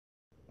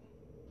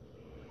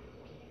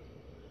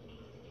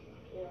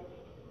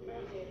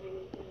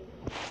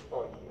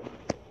Oh, yeah.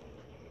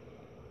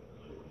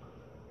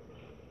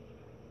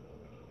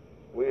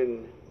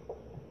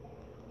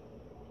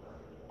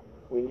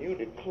 When you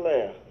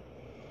declare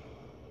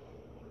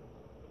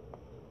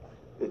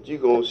that you're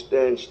going to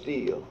stand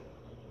still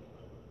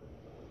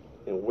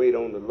and wait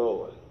on the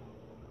Lord,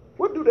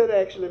 what do that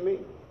actually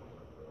mean?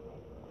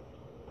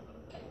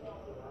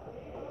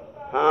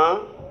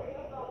 Huh?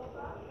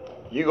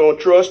 You going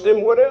to trust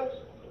him? What else?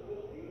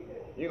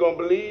 You going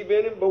to believe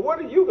in him? But what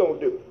are you going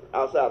to do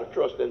outside of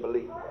trust and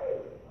belief?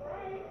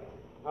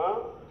 Huh?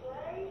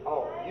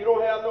 Oh, you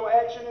don't have no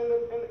action in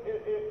this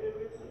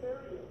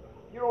scenario?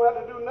 You don't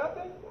have to do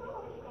nothing?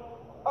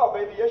 Oh,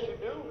 baby, yes you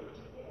do.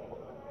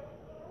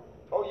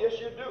 Oh, yes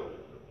you do.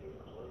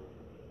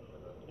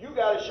 You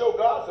got to show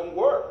God some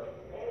work.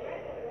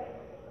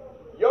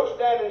 Your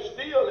standing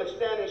still is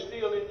standing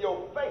still in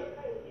your faith.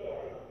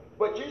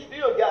 But you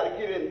still got to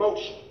get in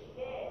motion.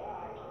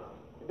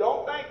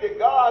 Don't think that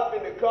God's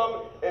going to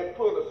come and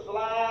put a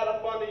slide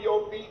up under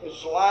your feet and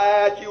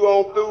slide you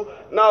on through.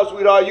 No,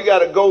 sweetheart, you got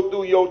to go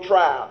through your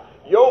trial.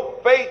 Your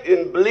faith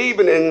in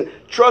believing and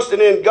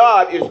trusting in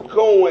God is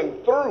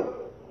going through.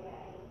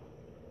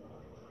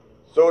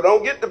 So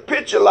don't get the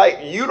picture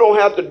like you don't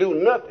have to do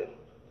nothing,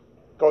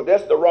 because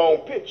that's the wrong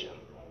picture.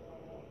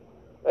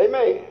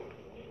 Amen.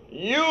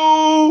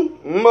 You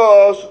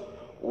must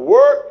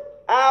work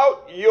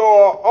out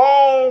your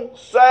own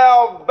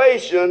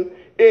salvation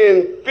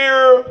in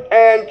fear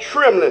and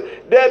trembling.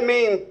 That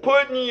means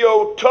putting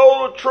your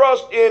total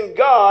trust in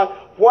God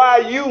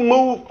while you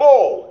move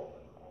forward.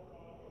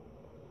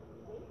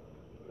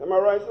 Am I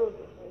right, sister?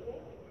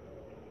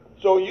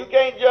 So you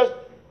can't just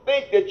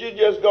think that you're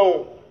just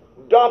going to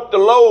dump the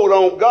load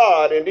on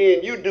God and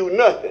then you do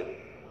nothing.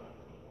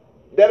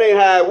 That ain't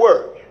how it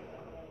works.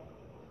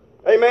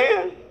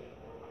 Amen?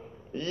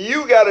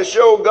 You got to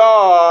show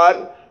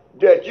God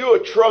that you're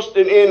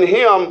trusting in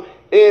him,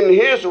 in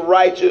his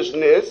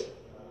righteousness,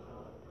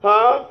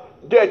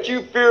 that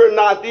you fear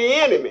not the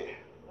enemy.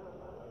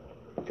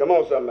 Come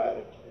on,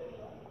 somebody.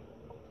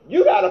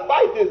 You got to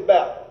fight this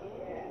battle.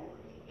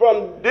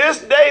 From this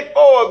day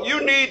forward,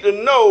 you need to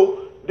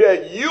know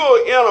that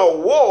you're in a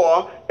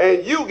war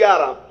and you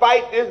got to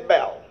fight this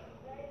battle.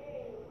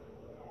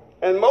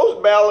 And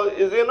most battle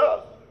is in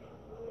us.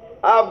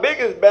 Our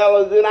biggest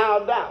battle is in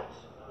our doubts.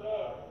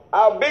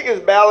 Our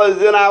biggest battle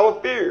is in our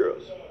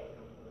fears.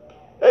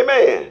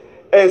 Amen.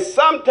 And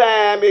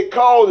sometimes it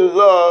causes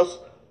us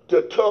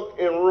to tuck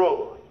and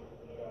run.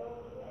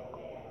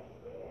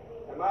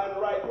 Am I in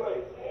the right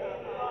place?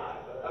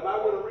 Am I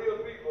with the real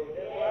people?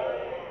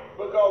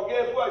 Because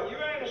guess what? You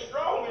ain't as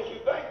strong as you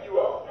think you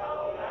are.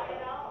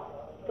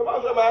 Come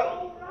on, somebody.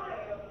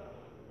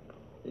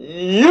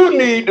 You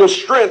need the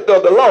strength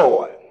of the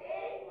Lord.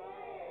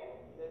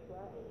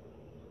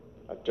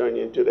 I turn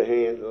you into the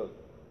hands of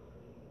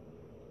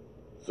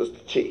Sister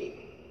Chi.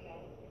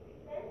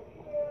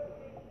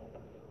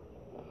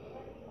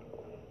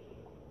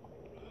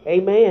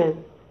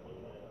 Amen.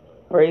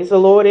 Praise the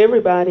Lord,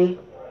 everybody.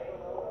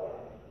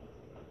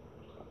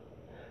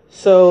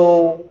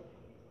 So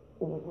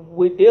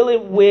we're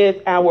dealing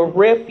with our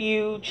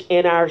refuge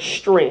and our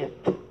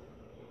strength.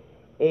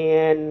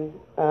 And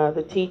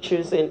the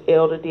teachers and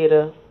elder did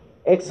an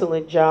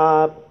excellent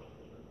job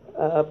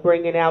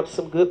bringing out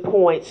some good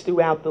points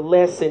throughout the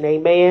lesson.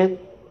 Amen.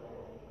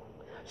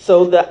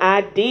 So the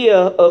idea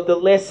of the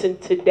lesson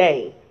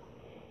today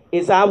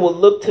is I will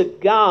look to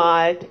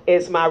God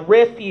as my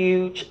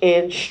refuge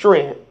and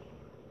strength.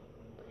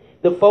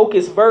 The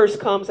focus verse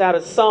comes out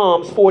of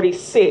Psalms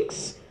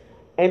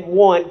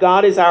 46:1.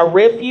 God is our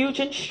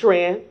refuge and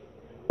strength,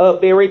 a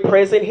very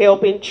present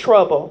help in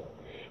trouble.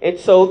 And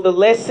so the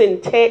lesson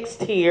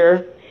text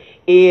here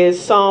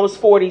is Psalms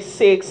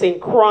 46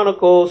 and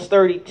Chronicles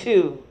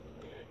 32.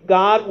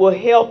 God will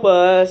help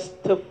us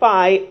to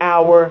fight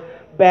our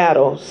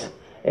battles.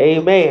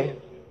 Amen.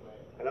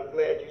 And I'm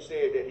glad you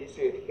said that. He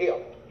said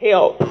help.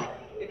 Help.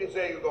 He didn't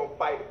say he was going to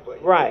fight it for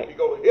you. Right. He's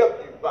going to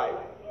help you fight it.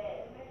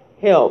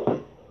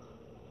 Help.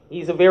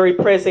 He's a very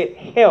present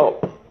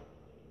help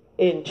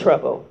in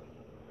trouble.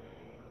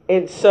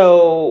 And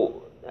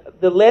so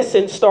the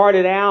lesson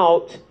started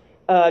out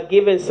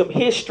giving some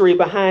history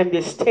behind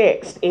this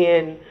text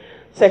in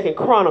 2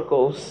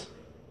 Chronicles.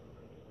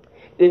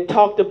 Then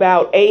talked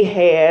about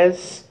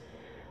Ahaz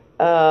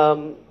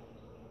and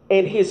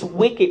his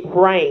wicked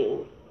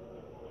reign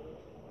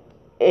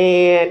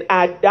and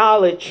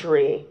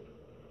idolatry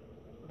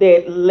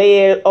that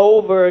led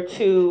over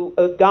to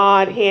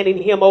God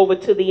handing him over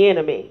to the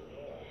enemy.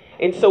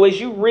 And so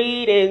as you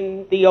read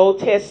in the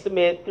Old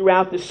Testament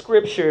throughout the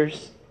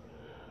scriptures,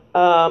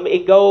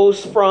 it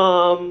goes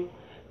from,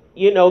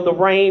 the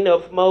reign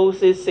of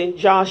Moses and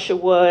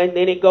Joshua, and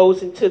then it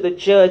goes into the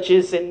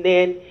judges, and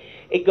then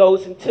it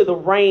goes into the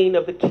reign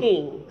of the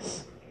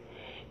kings.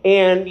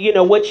 And,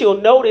 what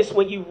you'll notice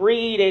when you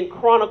read in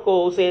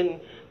Chronicles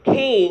and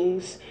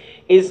Kings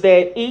is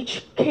that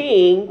each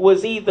king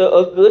was either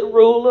a good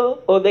ruler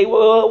or they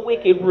were a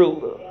wicked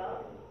ruler.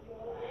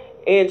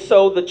 And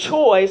so the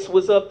choice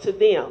was up to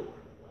them.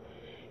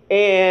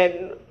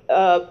 And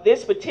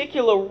this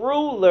particular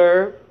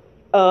ruler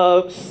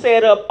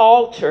set up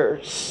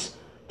altars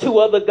to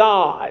other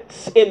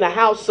gods in the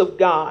house of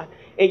God.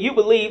 And you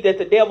believe that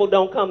the devil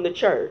don't come to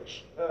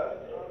church.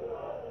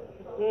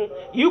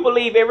 You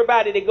believe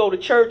everybody that go to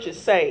church is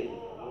saved.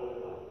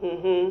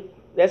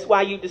 That's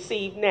why you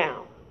deceived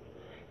now.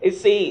 You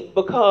see,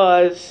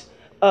 because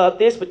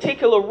this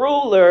particular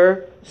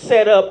ruler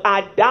set up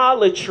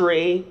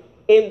idolatry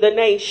in the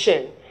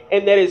nation.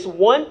 And that is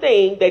one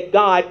thing that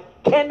God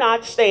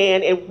cannot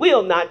stand and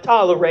will not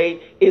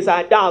tolerate is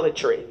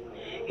idolatry.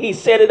 He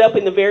set it up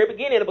in the very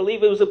beginning. I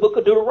believe it was the book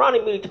of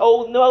Deuteronomy. He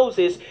told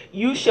Moses,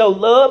 you shall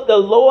love the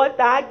Lord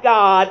thy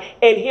God,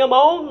 and him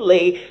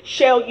only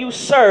shall you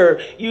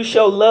serve. You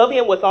shall love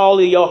him with all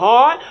of your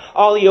heart,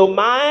 all of your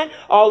mind,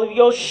 all of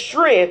your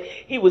strength.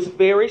 He was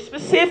very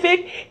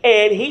specific,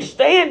 and he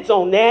stands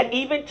on that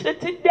even to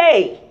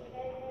today.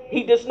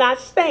 He does not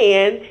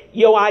stand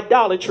your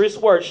idolatrous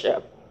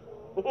worship.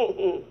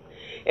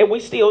 And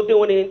we're still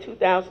doing it in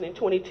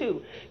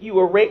 2022. You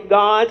erect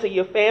gods of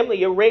your family,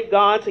 you erect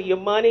gods of your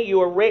money,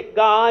 you erect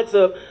gods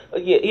of,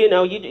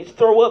 you just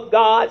throw up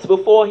gods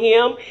before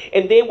him.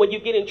 And then when you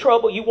get in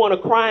trouble, you want to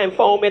cry and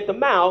foam at the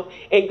mouth,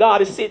 and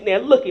God is sitting there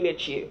looking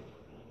at you.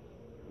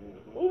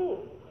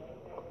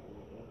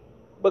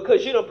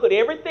 Because you don't put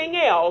everything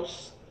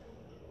else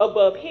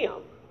above him.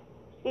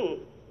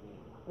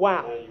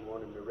 Wow. Now you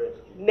want him to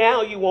rescue.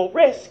 Now you want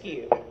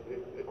rescue.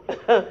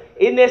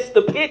 And that's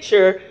the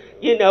picture,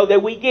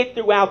 that we get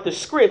throughout the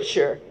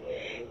scripture.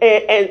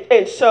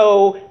 And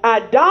so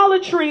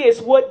idolatry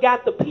is what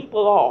got the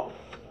people off.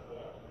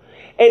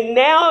 And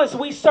now as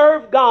we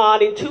serve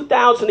God in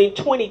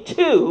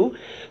 2022,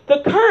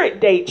 the current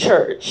day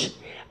church,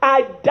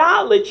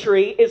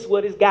 idolatry is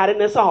what has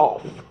gotten us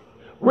off.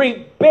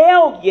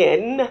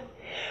 Rebellion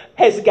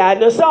has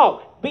gotten us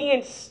off.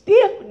 Being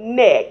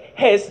stiff-necked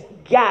has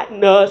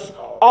gotten us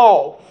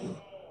off.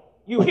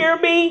 You hear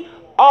me?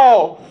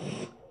 Off.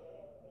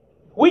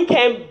 We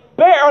can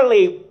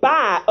barely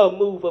buy a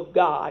move of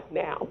God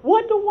now.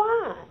 Wonder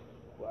why?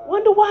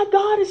 Wonder why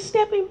God is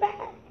stepping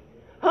back.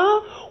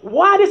 Huh?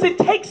 Why does it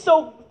take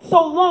so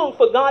long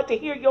for God to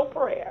hear your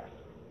prayer?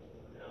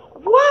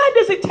 Why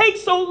does it take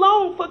so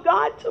long for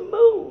God to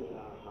move?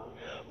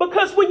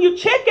 Because when you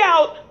check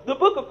out the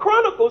book of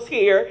Chronicles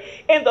here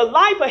and the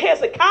life of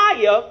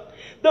Hezekiah,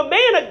 the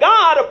man of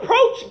God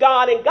approached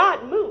God and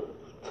God moved.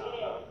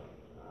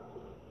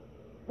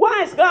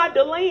 Why is God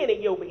delaying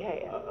in your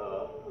behalf?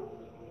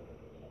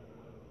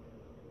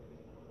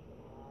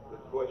 Good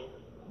question.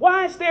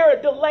 Why is there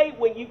a delay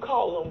when you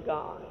call on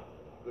God?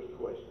 Good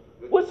question.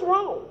 What's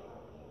wrong?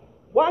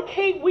 Why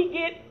can't we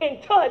get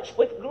in touch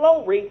with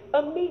glory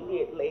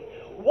immediately?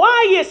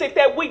 Why is it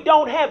that we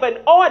don't have an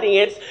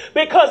audience?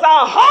 Because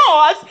our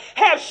hearts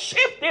have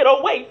shifted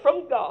away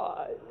from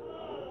God.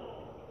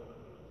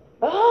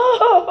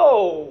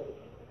 Oh,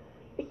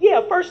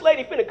 yeah, First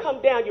Lady finna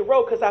come down your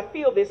road because I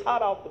feel this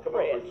hot off the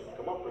press.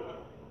 Come on, preacher.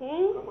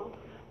 Come on.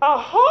 Our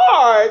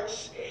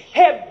hearts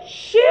have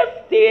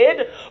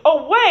shifted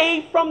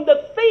away from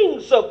the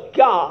things of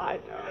God,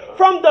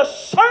 from the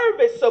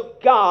service of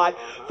God,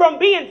 from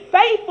being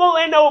faithful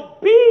and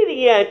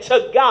obedient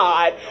to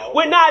God.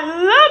 We're not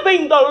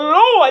loving the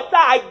Lord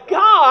thy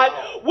God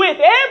with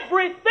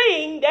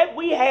everything that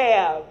we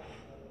have.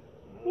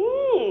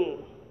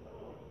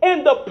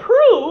 And the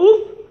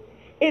proof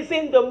is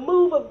in the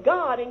move of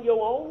God in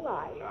your own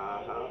life.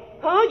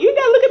 Huh? You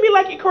gotta look at me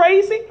like you're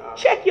crazy.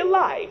 Check your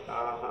life.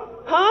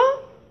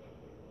 Huh?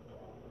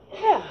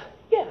 Yeah.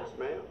 Yes,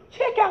 ma'am.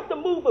 Check out the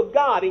move of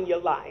God in your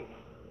life.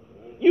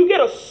 You get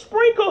a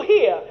sprinkle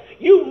here.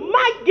 You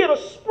might get a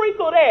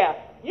sprinkle there.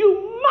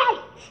 You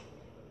might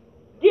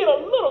get a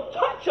little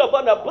touch of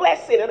a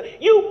blessing.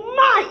 You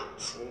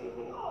might.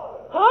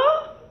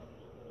 Huh?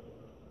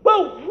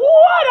 But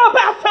what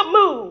about the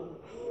move?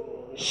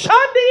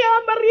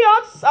 Shandia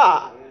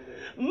Mariasa.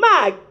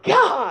 My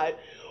God.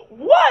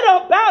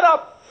 What about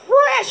a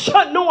fresh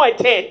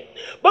anointing?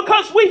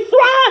 Because we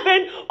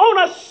thriving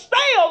on a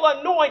stale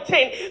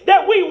anointing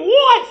that we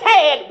once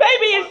had.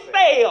 Baby, it's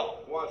stale.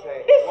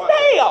 It's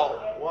stale.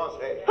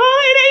 Huh?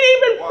 It ain't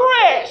even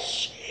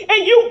fresh.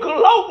 And you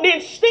gloating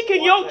and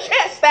sticking your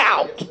chest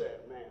out.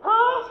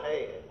 Huh?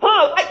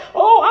 Huh? Like,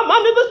 oh, I'm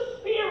under the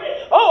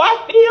Spirit. Oh, I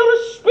feel the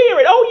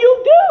Spirit. Oh, you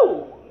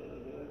do.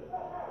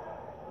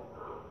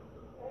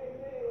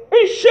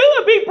 It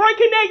should be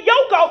breaking that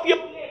yoke off your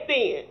neck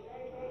then.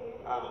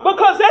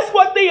 Because that's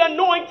what the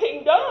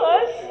anointing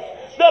does.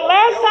 The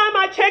last time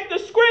I checked the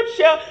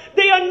scripture,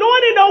 the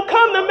anointing don't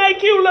come to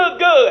make you look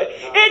good.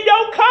 It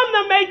don't come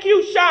to make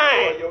you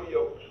shine.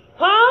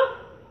 Huh?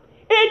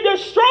 It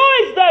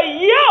destroys the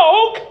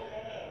yoke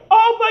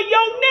off of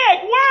your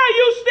neck. Why are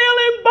you still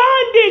in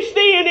bondage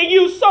then and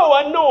you so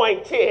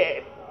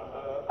anointed?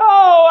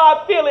 Oh,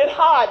 I feel it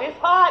hot. It's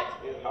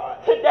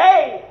hot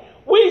today.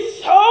 We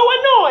so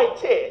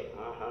anointed,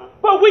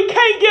 but we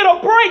can't get a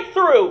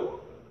breakthrough.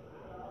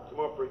 Come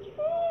on, preacher.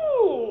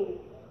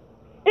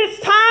 It's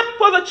time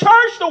for the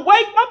church to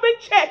wake up and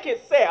check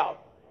itself.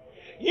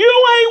 You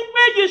ain't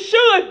where you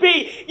should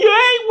be. You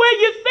ain't where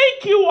you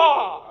think you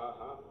are.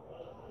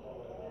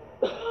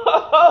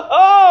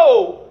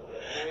 Oh,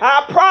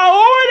 our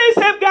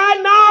priorities have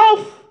gotten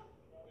off.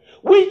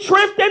 We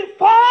drifting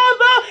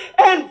farther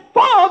and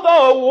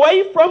farther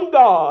away from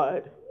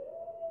God.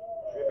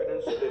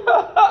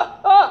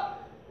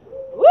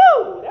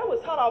 Woo, that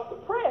was hot off the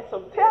press,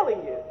 I'm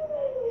telling you.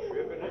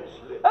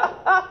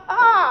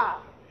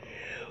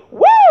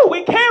 Woo,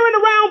 we carrying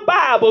around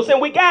Bibles and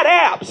we got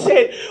apps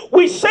and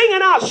we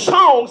singing our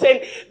songs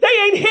and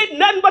they ain't hitting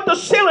nothing but the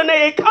ceiling.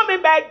 They ain't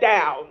coming back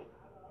down.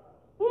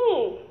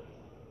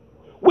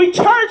 We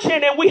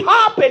churching and we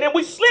hopping and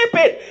we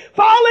slipping,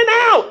 falling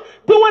out,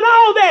 doing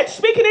all that,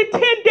 speaking in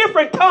 10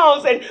 different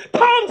tongues and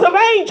tongues of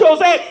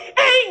angels, and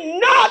ain't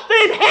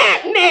nothing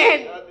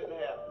happening.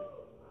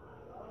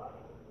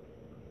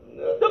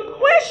 The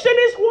question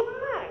is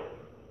why?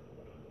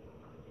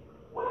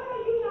 Why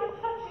are you not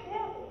touching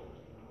heaven?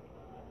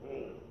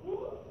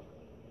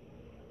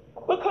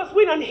 Because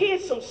we done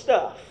hid some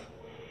stuff.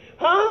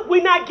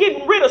 We're not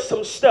getting rid of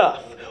some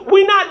stuff.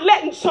 We're not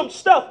letting some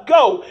stuff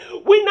go.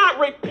 We're not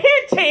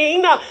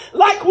repenting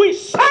like we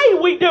say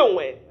we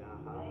doing.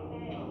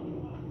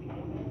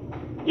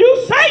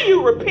 You say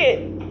you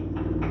repent.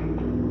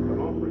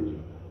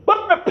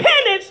 But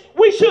repentance,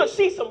 we should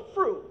see some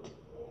fruit.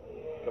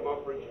 Come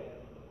on, preacher.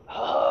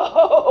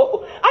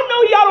 Oh, I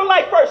know y'all don't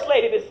like First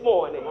Lady this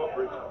morning.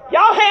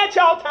 Y'all had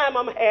y'all time,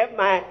 I'm going to have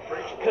mine.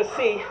 Because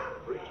see,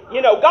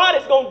 you know, God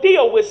is going to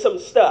deal with some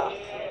stuff.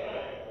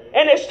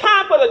 And it's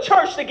time for the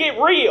church to get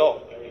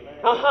real.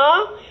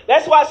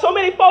 That's why so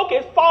many folk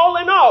is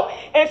falling off.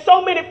 And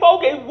so many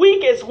folk is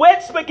weak as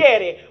wet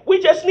spaghetti. We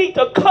just need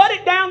to cut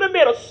it down the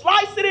middle.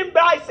 Slice it and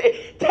dice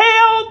it.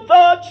 Tell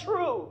the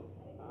truth.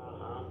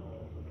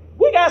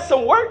 We got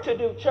some work to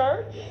do,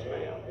 church.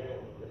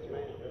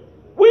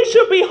 We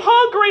should be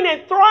hungering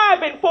and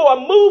thriving for a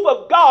move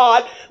of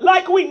God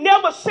like we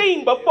never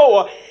seen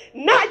before.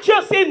 Not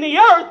just in the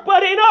earth,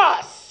 but in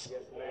us.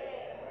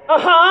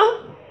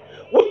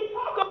 We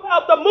talk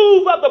about the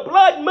move of the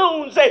blood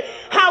moons and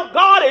how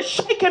God is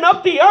shaking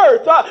up the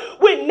earth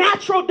with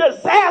natural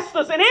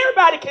disasters, and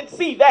everybody can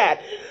see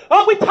that.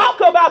 We talk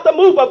about the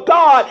move of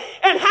God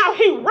and how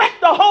he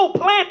wrecked the whole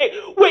planet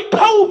with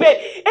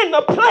COVID and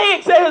the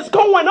plagues that is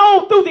going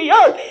on through the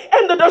earth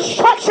and the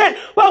destruction.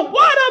 But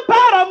what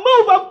about a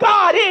move of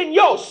God in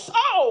your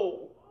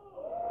soul?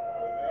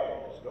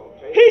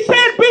 He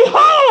said,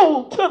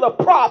 behold to the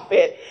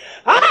prophet,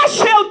 I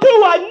shall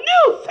do a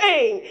new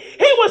thing.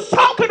 He was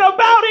talking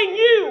about in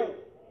you.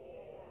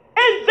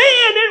 And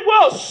then it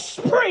will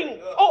spring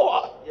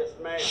forth. Yes,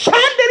 ma'am.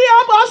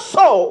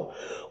 Shandiriabaso.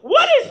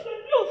 What is the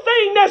new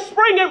thing that's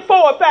springing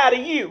forth out of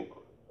you?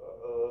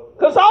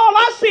 Because all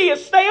I see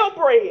is stale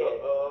bread.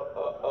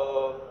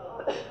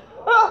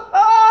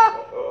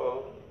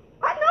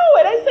 I know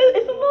it.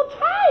 It's a little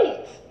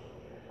tight.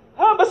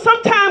 But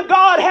sometimes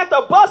God had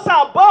to bust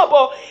our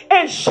bubble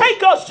and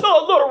shake us to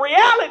a little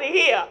reality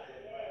here.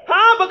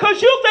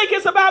 Because you think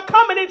it's about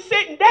coming and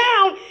sitting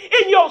down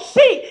in your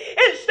seat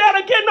instead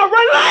of getting a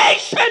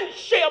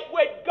relationship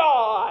with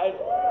God.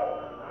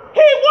 He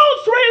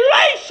wants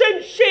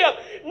relationship,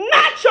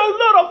 not your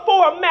little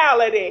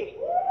formality.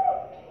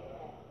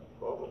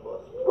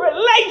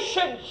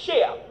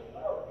 Relationship.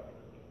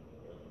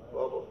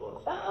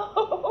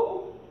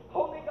 Oh,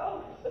 Holy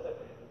Ghost.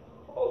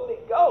 Holy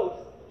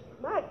Ghost.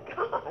 My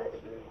God.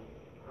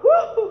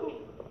 Woo.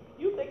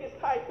 You think it's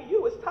tight for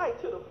you, it's tight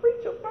to the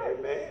preacher first.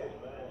 Amen.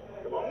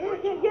 Come on,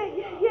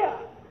 Yeah.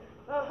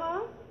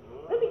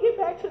 Let me get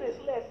back to this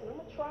lesson. I'm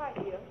going to try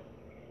here.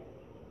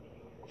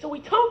 So we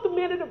talked a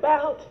minute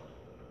about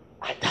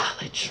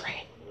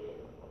idolatry.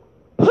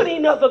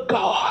 Putting other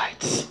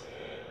gods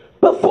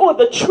before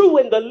the true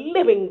and the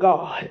living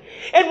God.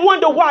 And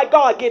wonder why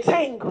God gets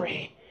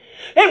angry.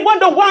 And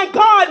wonder why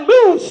God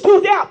moves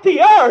throughout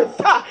the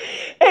earth.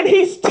 And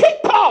he's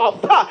ticked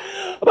off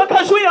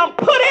because we don't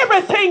put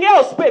everything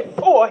else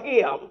before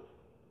him.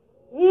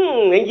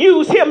 And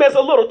use him as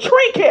a little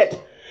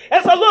trinket,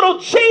 as a little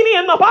genie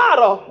in the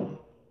bottle.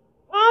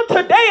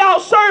 Today I'll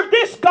serve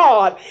this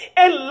God,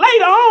 and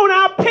later on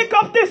I'll pick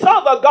up this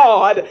other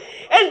God. And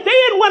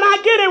then when I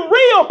get in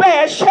real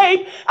bad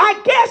shape,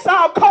 I guess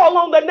I'll call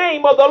on the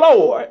name of the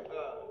Lord.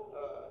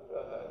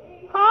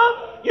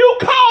 You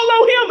call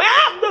on him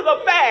after the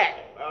fact.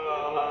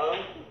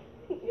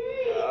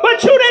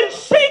 But you didn't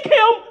seek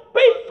him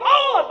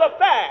before the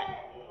fact.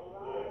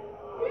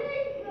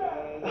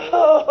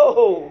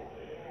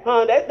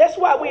 That's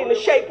why we're in the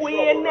shape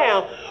we're in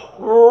now.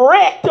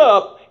 Wrecked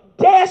up,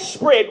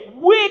 desperate,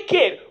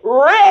 wicked,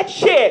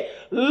 wretched,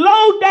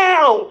 low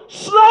down,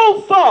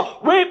 slothful,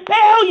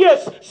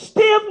 rebellious,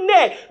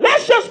 stiff-necked.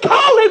 Let's just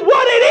call it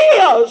what it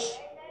is.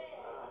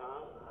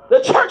 The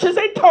church is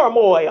in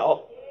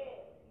turmoil.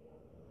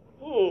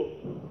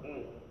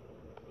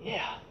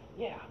 Yeah.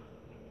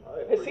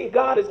 And see,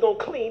 God is going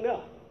to clean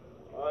up.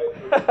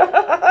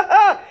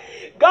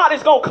 God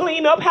is going to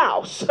clean up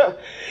house.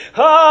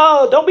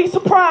 Oh, don't be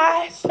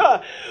surprised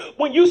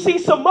when you see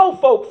some more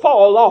folk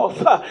fall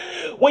off.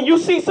 When you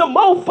see some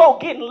more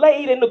folk getting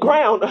laid in the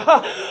ground.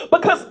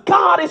 Because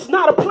God is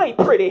not a play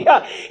pretty.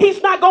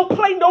 He's not going to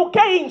play no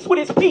games with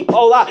his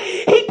people.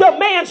 He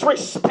demands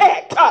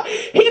respect.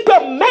 He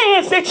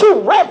demands that you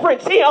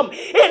reverence him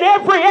in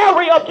every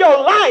area of your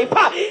life.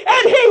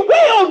 And he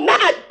will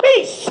not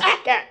be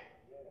second.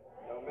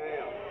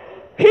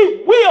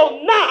 He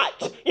will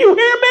not. You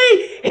hear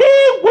me?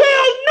 He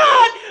will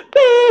not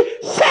be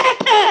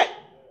second.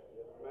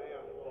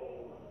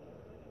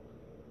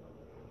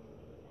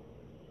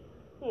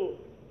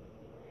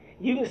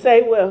 You can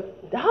say, well,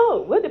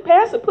 dog, what did the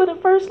pastor put in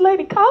First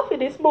Lady coffee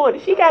this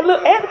morning? She got a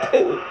little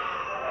attitude.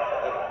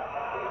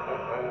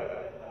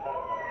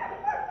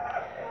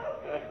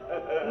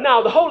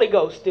 No, the Holy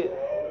Ghost did.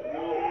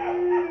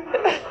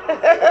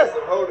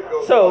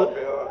 So,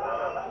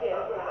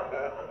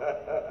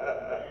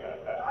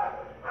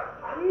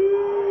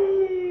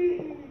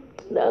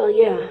 no,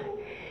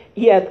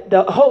 yeah,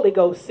 the Holy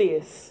Ghost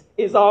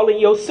is all in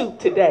your soup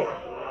today.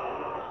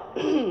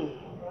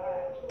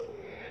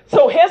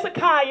 So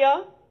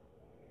Hezekiah,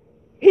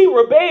 he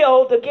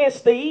rebelled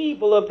against the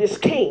evil of this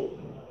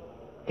king.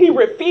 He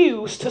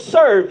refused to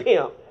serve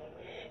him.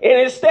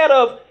 And instead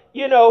of,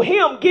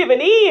 him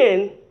giving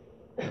in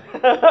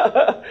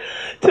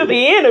to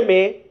the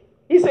enemy,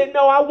 he said,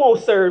 no, I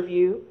won't serve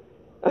you.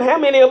 How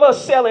many of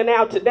us selling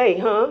out today,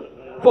 huh?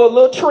 For a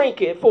little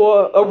trinket,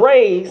 for a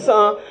raise,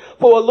 for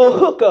a little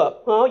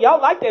hookup.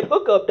 Y'all like that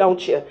hookup,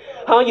 don't you?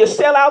 You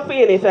sell out for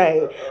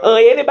anything.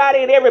 Anybody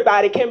and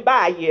everybody can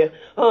buy you.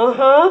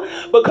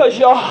 Because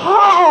your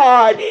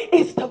heart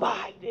is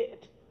divided.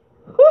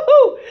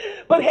 Woo-hoo.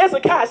 But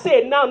Hezekiah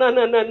said,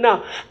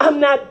 no. I'm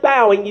not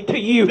bowing to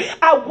you.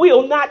 I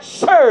will not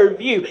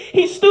serve you.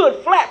 He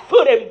stood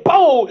flat-footed and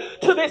bold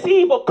to this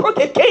evil,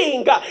 crooked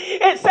king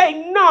and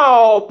say,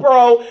 no,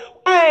 bro,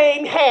 I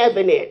ain't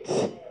having it.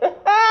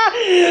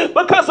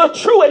 Because a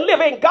true and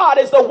living God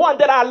is the one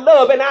that I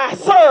love and I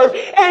serve,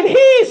 and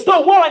he's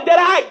the one that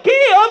I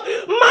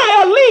give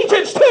my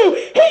allegiance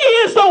to. He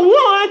is the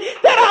one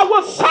that I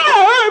will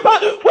serve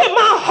with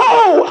my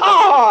whole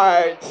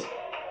heart,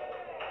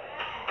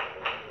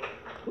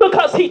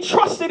 because he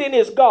trusted in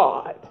his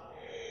God.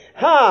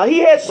 He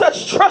had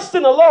such trust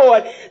in the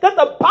Lord that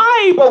the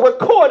Bible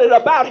recorded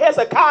about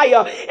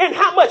Hezekiah and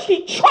how much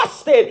he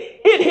trusted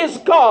in his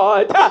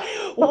God.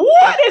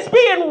 What is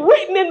being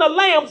written in the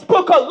Lamb's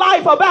Book of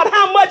Life about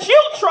how much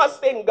you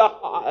trust in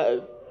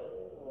God?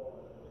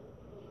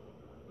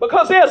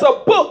 Because there's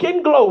a book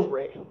in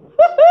glory.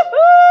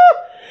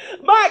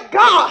 My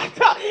God.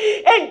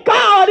 And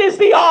God is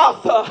the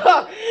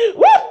author.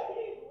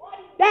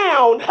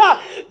 Down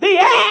the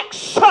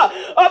acts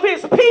of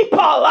his people.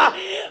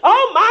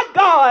 Oh my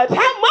God,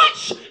 how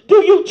much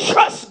do you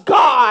trust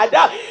God?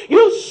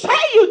 You say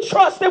you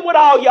trust him with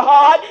all your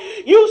heart.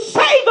 You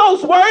say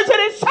those words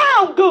and it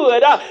sounds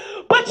good,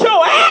 but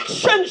your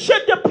actions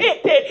should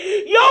depict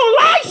it. Your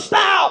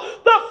lifestyle,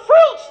 the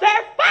fruits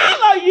that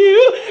follow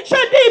you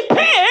should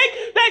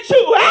depict that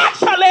you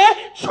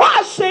actually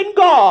trust in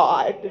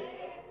God.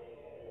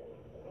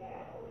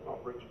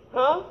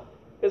 Huh?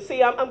 Because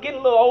see, I'm getting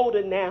a little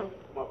older now.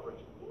 Come on, preacher.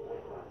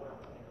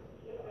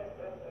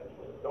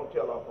 Don't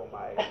tell off on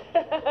my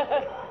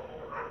ass.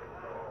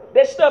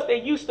 That stuff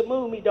that used to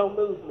move me don't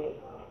move me.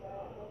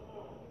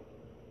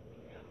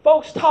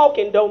 Folks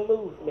talking don't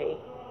move me.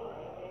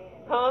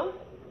 Huh?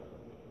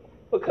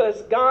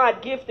 Because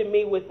God gifted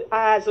me with the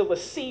eyes of a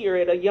seer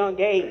at a young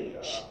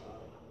age.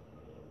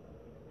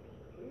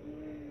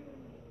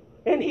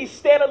 And he's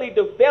steadily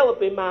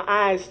developing my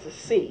eyes to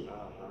see.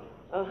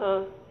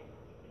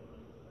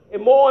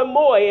 And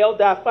more,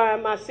 Elder, I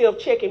find myself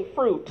checking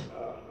fruit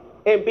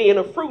and being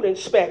a fruit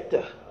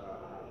inspector.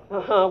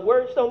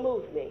 Words don't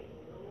move me.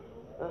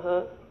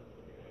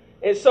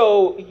 And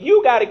so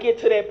you got to get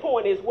to that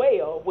point as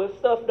well where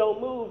stuff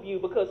don't move you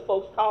because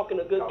folks talking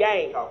a good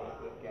game.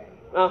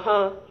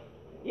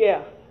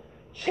 Yeah.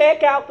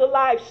 Check out the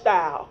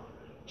lifestyle.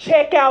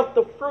 Check out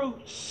the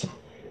fruits.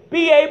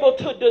 Be able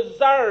to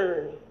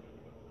discern.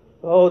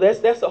 Oh,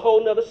 that's a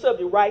whole nother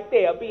subject right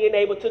there. Being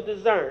able to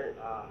discern.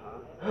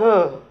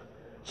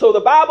 So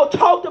the Bible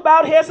talked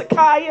about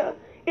Hezekiah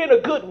in a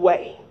good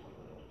way.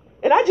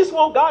 And I just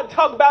want God to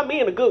talk about me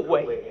in a good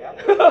way.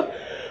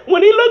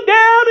 When he looked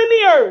down in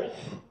the earth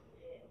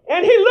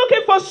and he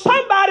looking for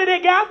somebody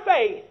that got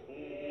faith.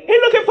 He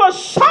looking for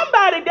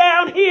somebody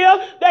down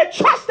here that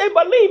trusts and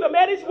believe him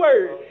at his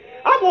word.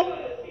 I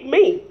want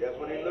me. That's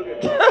what he's looking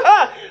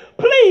for.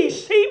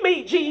 Please see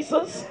me,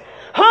 Jesus.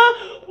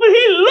 When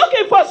he's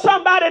looking for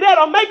somebody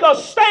that'll make a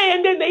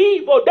stand in the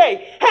evil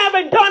day,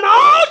 having done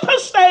all to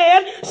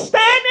stand,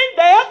 standing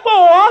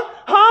therefore,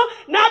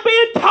 not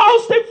being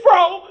tossed and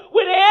fro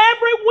with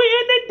every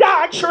wind and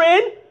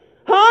doctrine,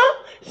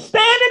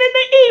 standing in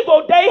the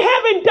evil day,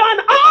 having done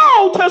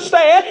all to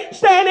stand,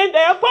 standing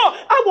therefore.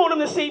 I want him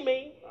to see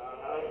me.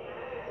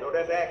 So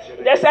that's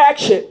action. That's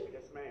action.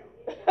 Yes, ma'am.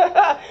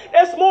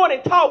 That's more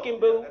than talking,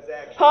 boo. That's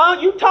action. Huh?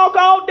 You talk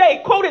all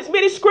day. Quote as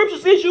many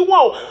scriptures as you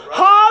want.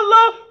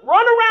 Holler,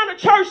 run around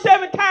the church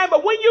 7 times.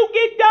 But when you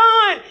get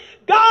done,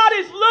 God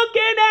is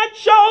looking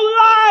at your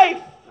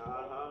life.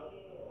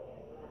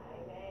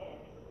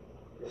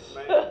 Yes,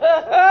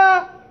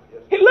 ma'am.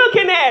 He's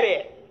looking at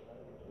it.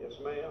 Yes,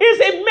 ma'am. Is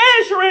it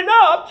measuring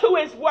up to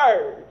his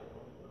word?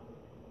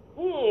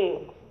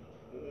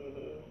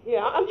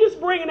 Yeah, I'm just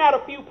bringing out a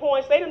few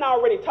points. They didn't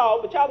already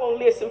talk, but y'all gonna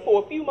listen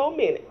for a few more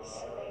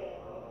minutes.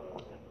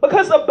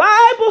 Because the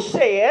Bible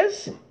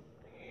says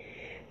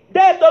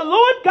that the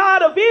Lord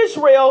God of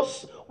Israel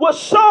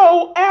was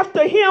so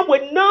after him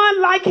with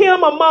none like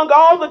him among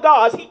all the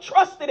gods. He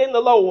trusted in the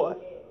Lord.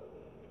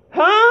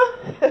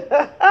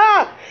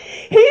 Huh?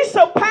 He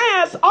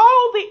surpassed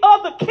all the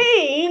other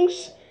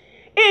kings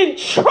in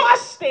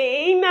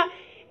trusting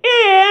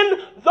in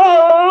the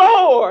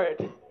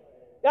Lord.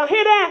 Y'all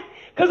hear that?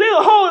 Because there's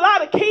a whole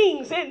lot of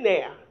kings in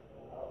there.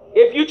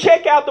 If you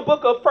check out the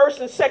book of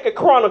 1st and 2nd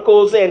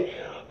Chronicles and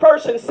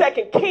 1st and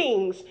 2nd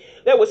Kings,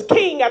 there was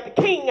king after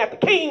king after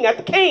king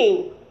after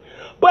king.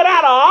 But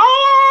out of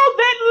all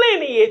that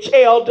lineage,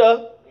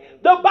 elder,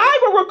 the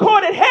Bible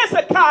recorded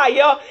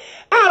Hezekiah,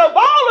 out of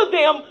all of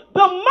them,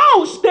 the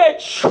most that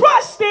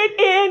trusted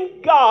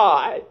in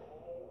God.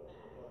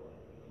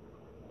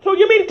 So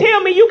you mean to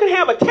tell me you can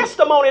have a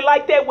testimony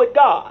like that with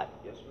God?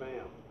 Yes,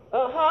 ma'am.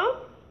 Uh-huh.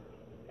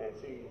 And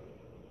see,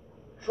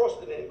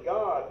 trusting in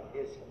God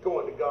is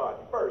going to God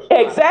first.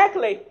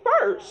 Exactly.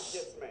 First.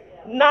 Yes, ma'am.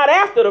 Not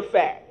after the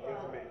fact.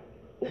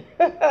 Yes,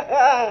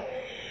 ma'am.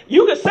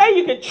 You can say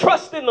you can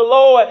trust in the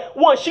Lord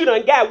once you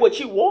done got what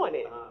you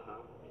wanted.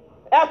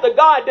 After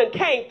God done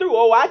came through,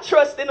 oh, I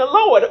trust in the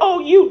Lord. Oh,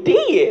 you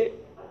did.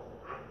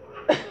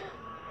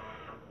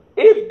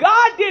 If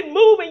God didn't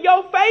move in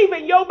your favor,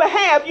 in your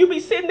behalf, you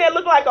be sitting there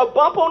looking like a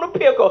bump on a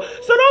pickle.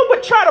 So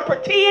don't try to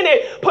pretend and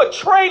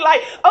portray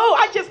like, oh,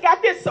 I just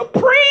got this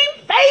supreme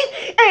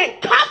faith and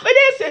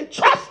confidence and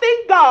trust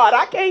in God.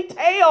 I can't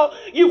tell.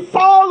 You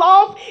fall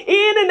off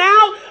in and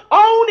out,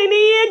 on and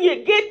in.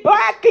 You get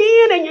back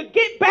in and you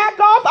get back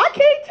off. I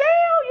can't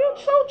tell. You're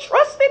so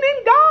trusting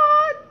in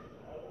God.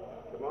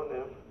 Come on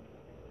now.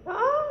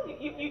 Huh?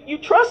 You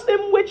trust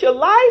him with your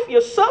life,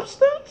 your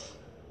substance.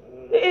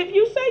 If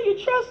you say you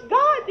trust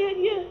God,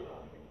 then you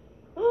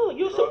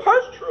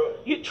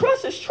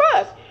trust is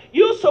trust.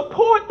 You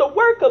support the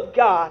work of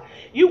God.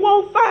 You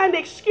won't find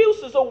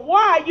excuses of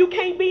why you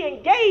can't be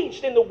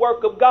engaged in the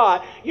work of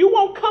God. You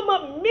won't come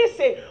up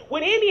missing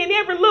with any and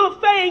every little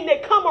thing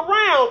that come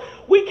around.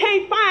 We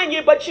can't find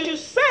you, but you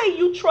say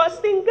you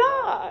trust in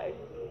God.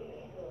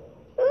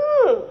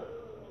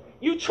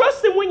 You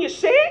trust him when you're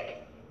sick?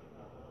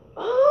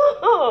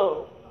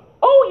 Oh,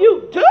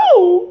 you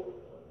do?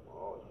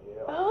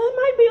 Oh, it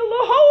might be a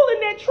little hole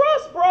in that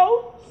trust,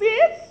 bro,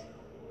 sis.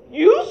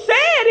 You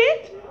said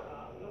it.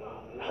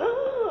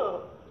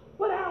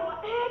 But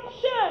our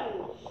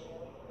actions.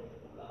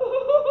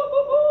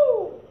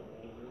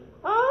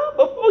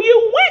 Before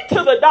you went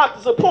to the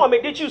doctor's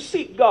appointment, did you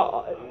seek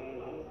God?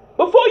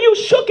 Before you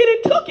shook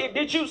it and took it,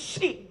 did you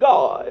seek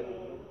God?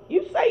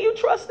 You say you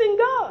trust in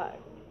God.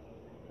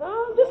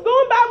 Just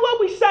going by what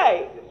we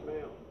say.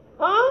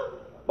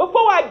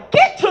 Before I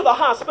get to the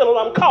hospital,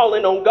 I'm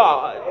calling on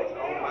God.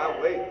 On my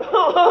way.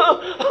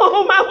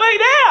 On my way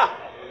there,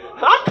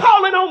 I'm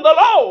calling on the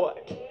Lord.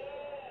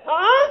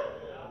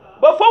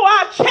 Before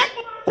I check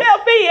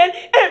myself in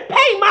and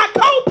pay my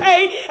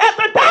copay at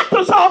the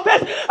doctor's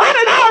office, I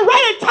done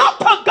already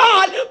talked to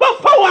God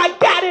before I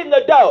got in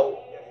the door.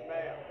 Yes,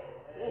 ma'am.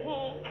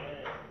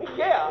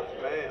 Yeah.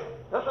 Yes,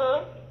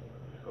 ma'am.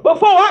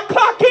 Before I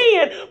clock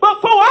in,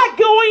 before I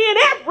go in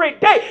every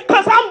day,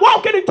 because I'm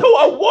walking into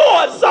a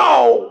war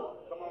zone.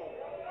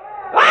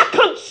 I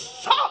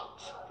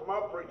consult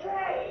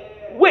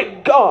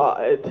with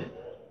God.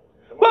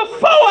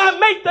 Before I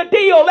make the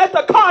deal at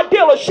the car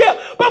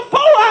dealership, before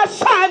I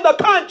sign the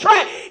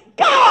contract,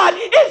 God,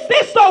 is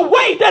this the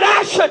way that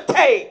I should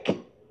take?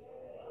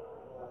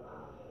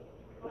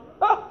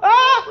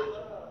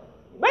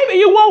 Maybe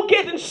you won't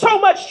get in so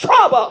much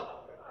trouble.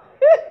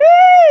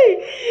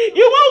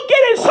 You won't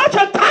get in such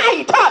a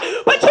tight,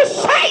 but you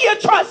say you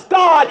trust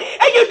God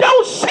and you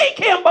don't seek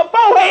him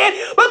beforehand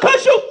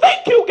because you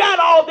think you got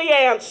all the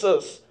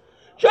answers.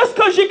 Just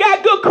because you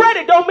got good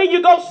credit don't mean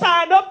you're going to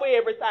sign up for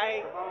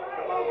everything.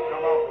 Come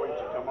on,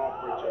 preacher. Come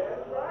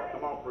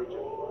on, preacher. I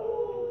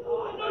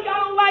know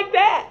y'all don't like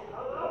that.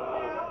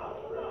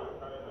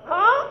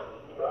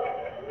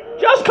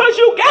 Just because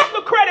you got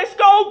the credit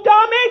score,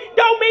 dummy,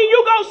 don't mean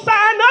you're going to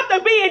sign up to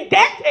be in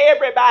debt to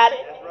everybody.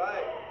 That's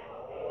right.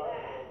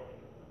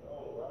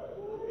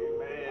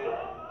 Amen.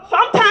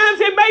 Sometimes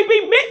it may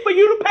be meant for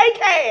you to pay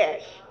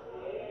cash.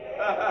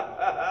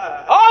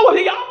 Oh, well,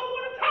 y'all don't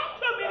want to talk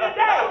to me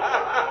today.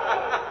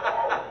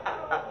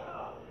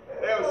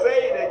 They'll say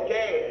that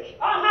cash.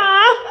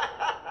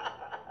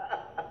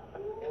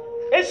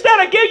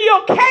 Instead of giving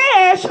you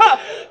cash to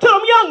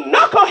them young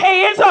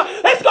knuckleheads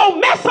that's going to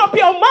mess up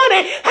your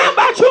money, how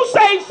about you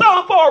save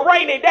some for a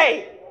rainy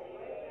day?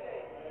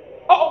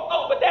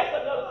 Oh, but that's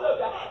another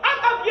subject. I'm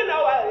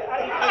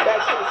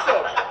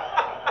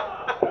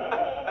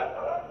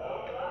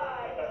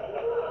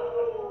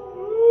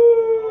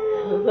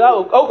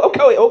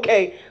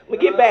Okay. Let me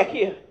get back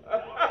here.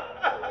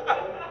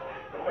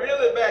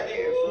 Really back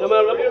in.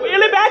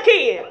 Really back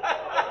in.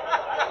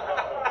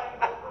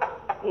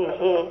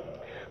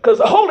 Because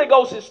the Holy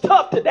Ghost is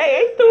tough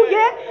today. Ain't through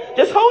yet.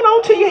 Just hold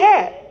on to your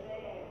hat.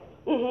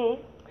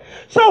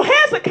 So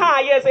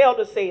Hezekiah, as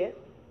Elder said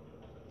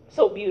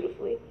so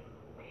beautifully,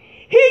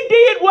 he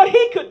did what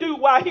he could do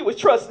while he was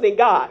trusting in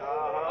God.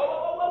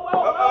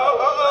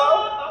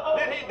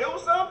 Did he do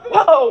something?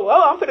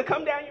 I'm finna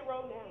come down your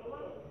road now.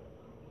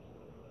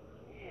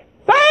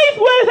 Faith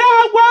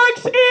without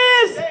works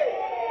is dead.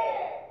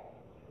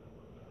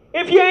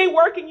 If you ain't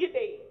working, you're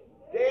dead.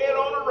 Dead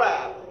on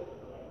arrival.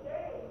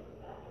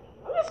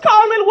 I'm just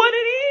calling it what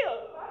it is.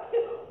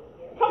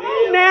 Come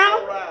on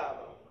now.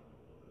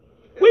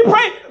 We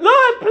pray,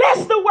 Lord,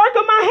 bless the work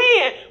of my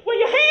hand. When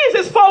your hands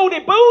is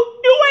folded, boo,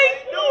 you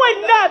ain't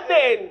doing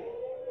nothing.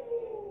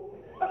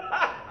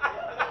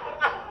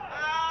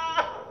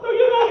 So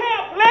you're going to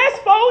have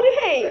blessed folded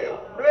hands.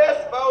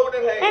 Blessed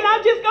folded hands. And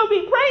I'm just going to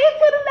be praying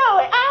to the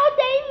Lord all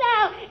day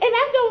long. And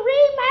I'm going to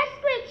read my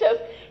scriptures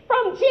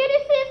from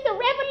Genesis to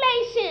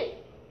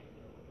Revelation.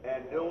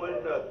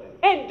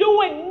 And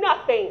doing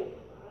nothing.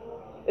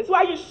 That's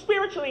why you're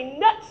spiritually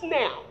nuts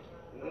now.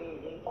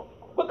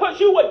 Because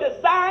you were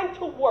designed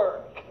to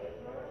work.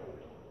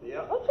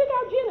 Yeah. Oh, check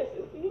out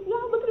Genesis.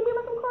 Y'all looking at me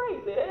like I'm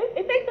crazy.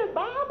 Ain't that the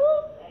Bible?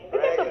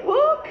 Ain't that the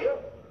book?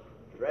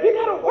 You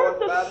gotta work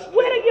the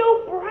sweat of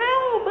your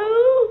brow,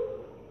 boo.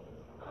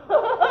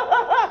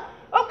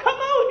 Oh, come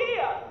on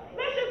here.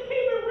 Let's just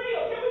keep it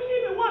real. Can we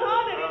keep it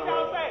 100, as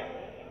y'all say?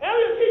 Let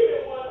me keep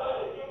it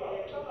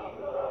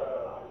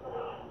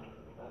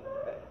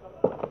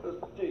 100.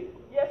 Sister G.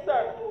 Yes,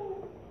 sir.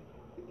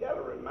 You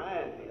gotta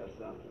remind me of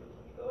something.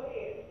 Go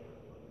ahead.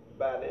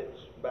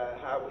 By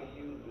how we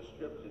use the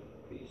scripture,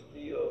 be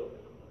still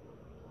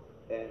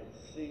and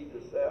see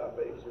the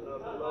salvation of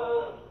the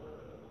Lord.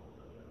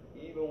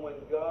 Even when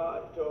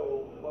God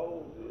told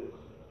Moses,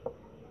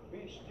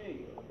 be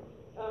still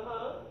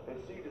and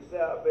see the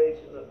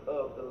salvation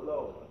of the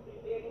Lord.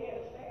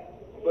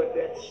 But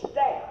that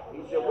staff,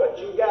 he said, what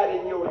you got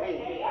in your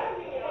hand?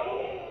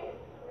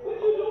 What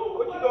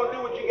you gonna do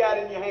with what you got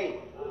in your hand?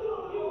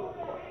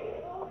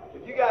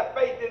 If you got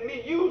faith in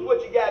me, use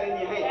what you got in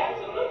your hand.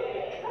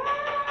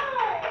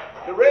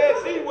 The Red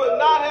Sea would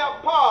not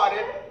have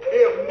parted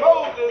if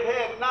Moses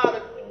had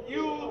not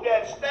used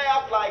that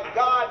staff like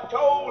God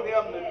told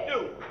him to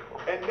do.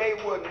 And they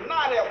would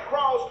not have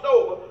crossed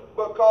over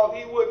because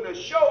he wouldn't have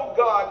showed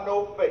God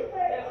no faith.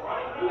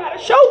 You got to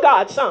show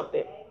God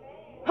something.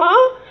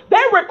 Huh?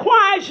 That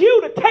requires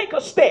you to take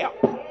a step.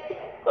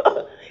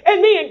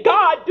 And then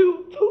God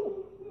do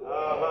too.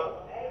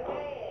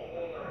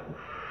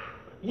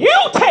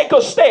 You take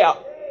a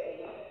step.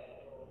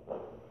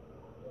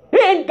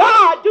 Then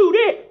God do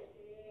this.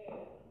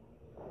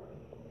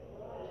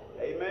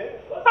 Amen.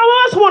 Some of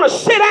us want to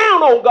sit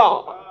down on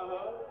God.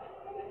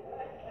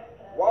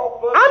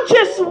 I'm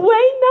just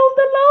waiting on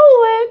the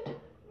Lord.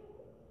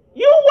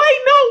 You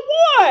waiting on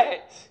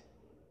what?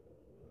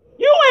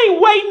 You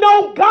ain't waiting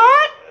on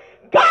God.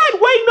 God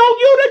waiting on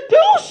you to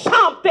do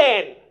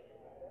something.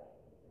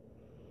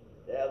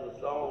 There's a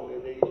song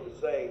that they used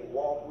to sing,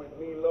 walk with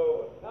me,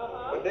 Lord.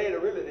 But they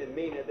really didn't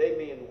mean it. They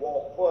mean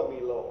walk for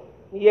me, Lord.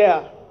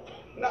 Yeah.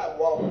 Not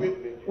walk with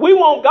me. We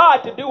want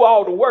God to do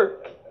all the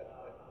work.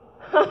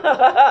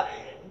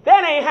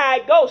 That ain't how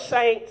it goes,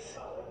 saints.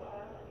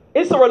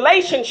 It's a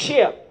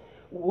relationship.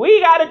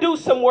 We got to do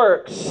some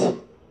works.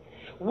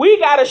 We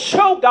got to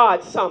show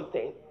God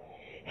something.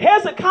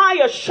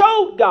 Hezekiah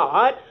showed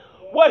God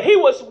what he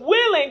was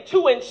willing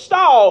to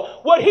install,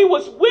 what he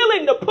was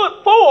willing to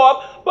put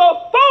forth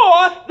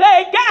before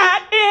they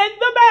got in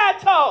the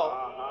battle.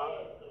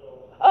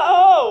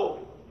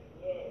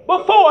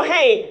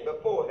 Beforehand.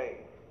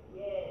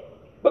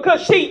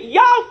 Because see,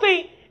 y'all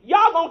think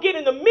y'all gonna get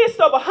in the midst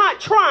of a hot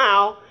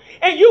trial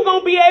and you're going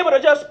to be able to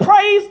just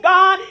praise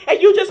God,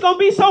 and you're just going to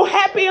be so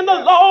happy in the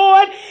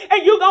Lord,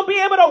 and you're going to be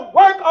able to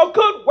work a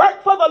good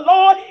work for the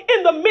Lord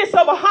in the midst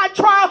of a hot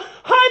trial.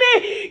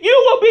 Honey,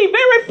 you will be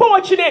very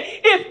fortunate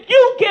if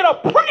you get a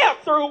prayer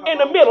through in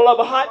the middle of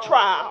a hot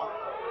trial.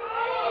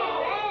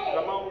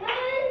 Come on.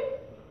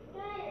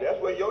 That's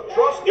where your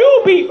trust.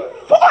 You'll be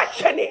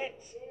fortunate.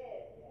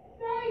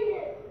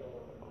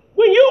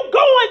 When you're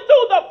going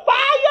through the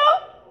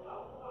fire,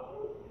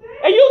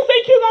 and you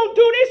think you're going to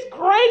do this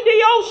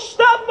grandiose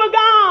stuff for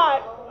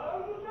God.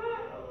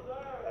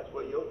 That's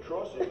where your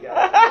trust is,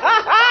 God.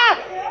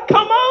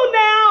 Come on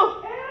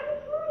now.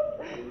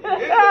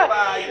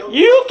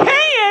 You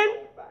can,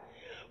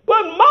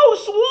 but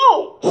most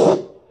won't.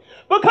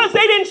 Because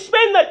they didn't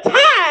spend the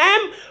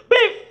time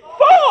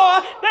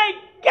before they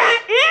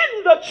got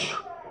in the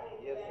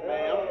Yes,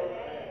 ma'am.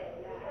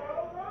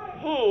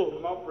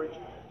 Come on, preacher.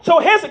 So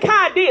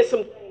Hezekiah did some,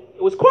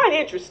 it was quite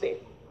interesting.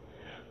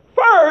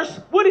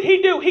 First, what did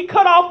he do? He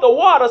cut off the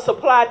water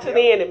supply to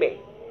the enemy.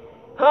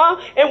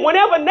 And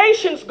whenever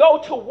nations go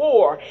to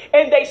war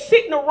and they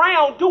sitting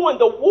around doing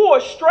the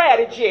war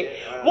strategy,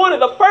 one of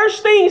the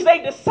first things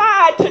they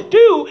decide to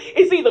do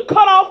is either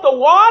cut off the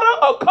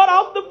water or cut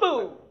off the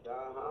food.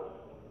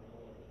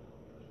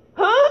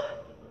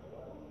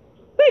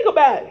 Think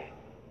about it.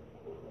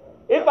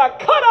 If I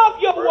cut off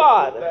your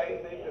water,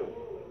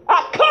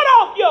 I cut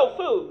off your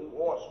food.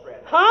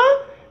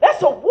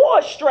 That's a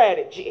war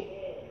strategy.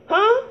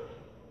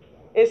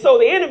 And so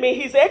the enemy,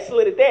 he's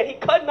excellent at that. He's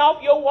cutting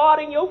off your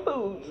water and your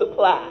food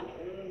supply.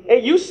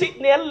 And you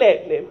sitting there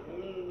letting him.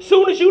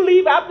 Soon as you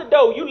leave out the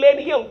door, you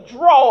letting him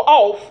draw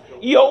off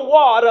your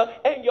water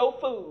and your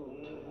food.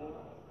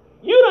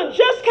 You done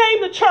just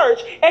came to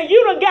church and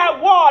you done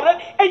got water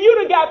and you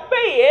done got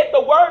fed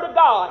the word of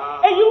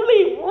God. And you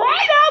leave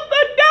right out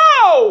the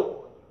door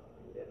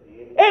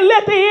and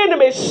let the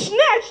enemy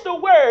snatch the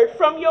word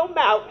from your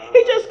mouth.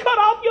 He just cut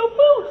off your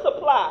food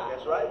supply.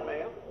 That's right,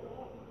 ma'am.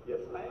 Yes,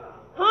 ma'am.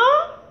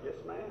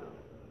 Yes, ma'am.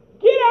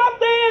 Get out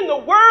there in the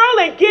world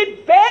and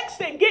get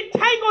vexed and get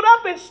tangled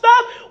up in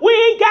stuff we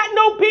ain't got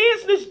no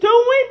business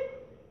doing.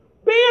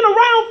 Being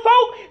around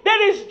folk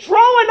that is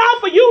drawing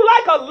off of you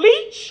like a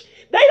leech.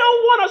 They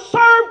don't want to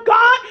serve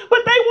God,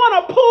 but they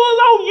want to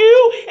pull on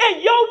you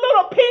and your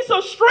little piece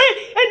of strength,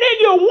 and then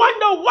you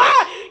wonder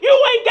why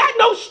you ain't got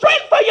no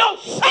strength for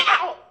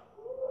yourself.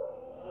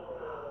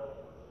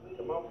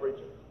 Come on,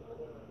 preacher.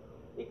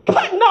 You're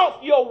cutting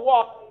off your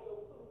water,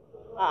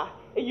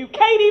 and you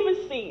can't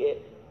even see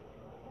it.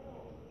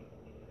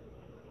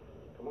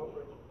 Come on,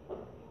 preacher.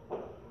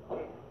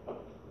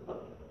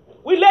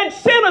 We letting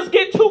sinners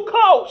get too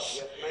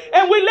close,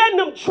 and we letting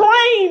them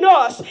drain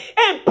us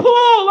and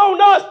pull on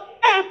us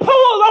and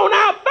pull on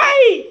our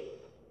faith.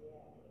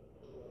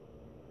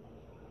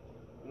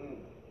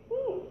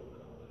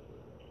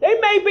 They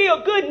may be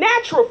a good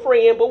natural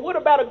friend, but what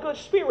about a good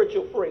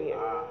spiritual friend?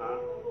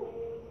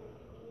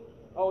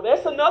 Oh,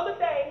 that's another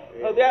day.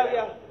 I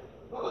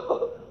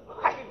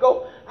can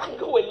go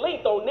in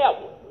length on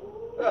that one.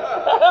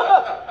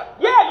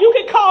 Yeah, you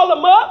can call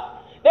them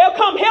up. They'll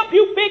come help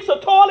you fix a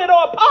toilet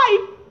or a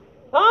pipe.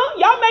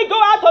 Y'all may go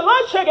out to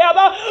lunch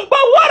together, but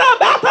what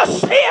about the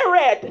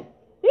spirit?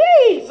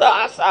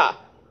 Jesus. Come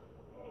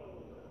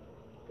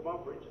on,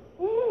 preacher.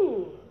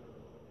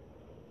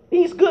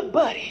 These good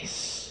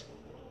buddies.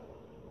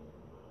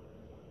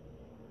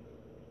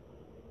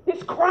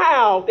 This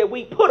crowd that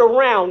we put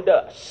around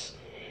us,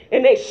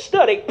 and they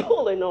study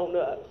pulling on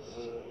us.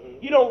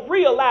 You don't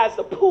realize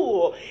the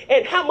pull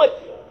and how much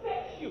it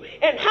affects you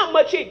and how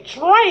much it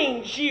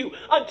drains you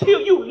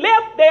until you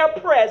left their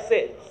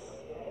presence.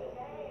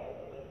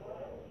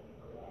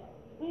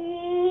 They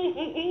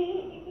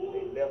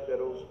left that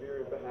old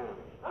spirit behind.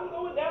 I'm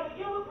going down the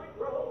yellow brick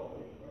road.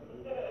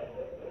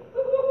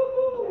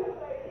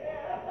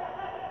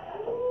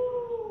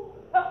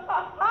 I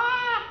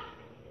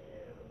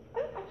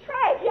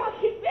tried. Y'all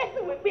keep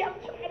messing with me. I'm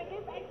trying to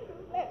get back to the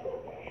lesson.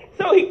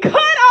 So he cut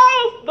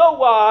off the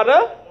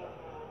water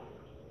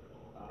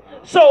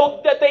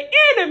so that the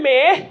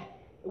enemy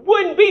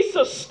wouldn't be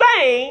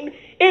sustained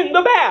in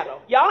the battle.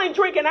 Y'all ain't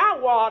drinking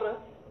our water.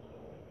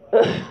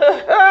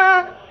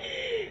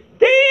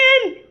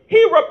 Then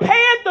he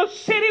repaired the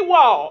city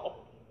wall.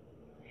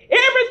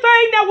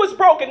 Everything that was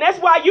broken, that's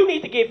why you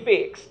need to get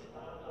fixed.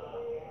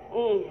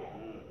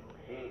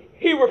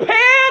 He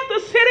repaired the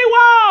city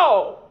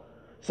wall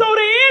so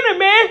the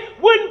enemy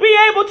wouldn't be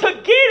able to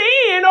get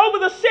in over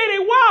the city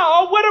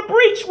wall where the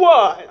breach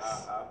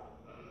was.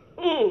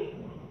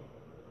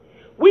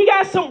 We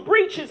got some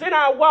breaches in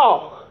our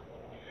wall.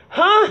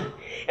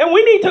 And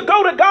we need to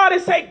go to God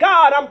and say,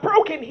 God, I'm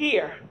broken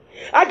here.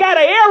 I got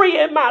an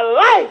area in my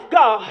life,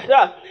 God,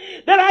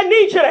 that I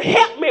need you to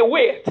help me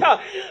with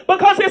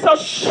because it's a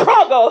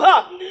struggle.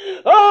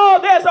 Oh,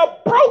 there's a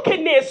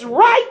brokenness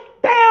right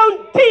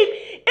down deep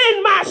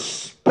in my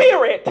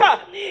spirit,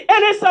 and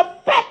it's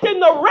affecting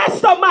the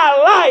rest of my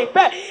life.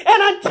 And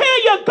until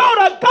you go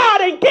to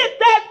God and get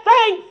that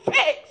thing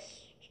fixed,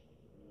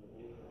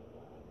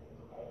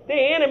 the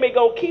enemy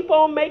gonna keep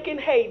on making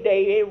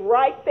heyday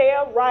right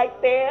there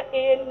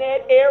in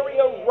that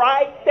area,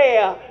 right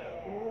there.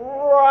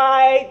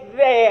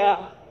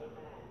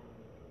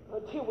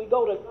 Until we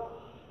go to God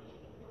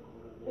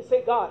and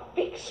say, God,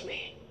 fix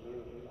me,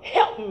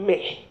 help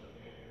me,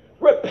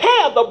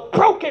 repair the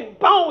broken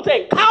bones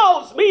and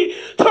cause me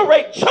to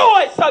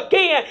rejoice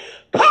again.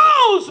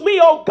 Cause me,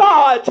 oh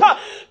God, to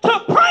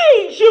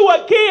praise you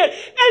again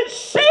and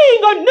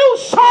sing a new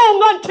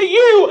song unto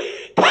you.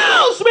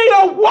 Cause me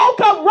to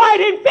walk upright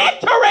in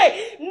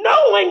victory,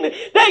 knowing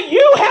that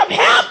you have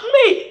helped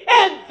me,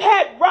 and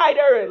that right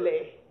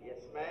early.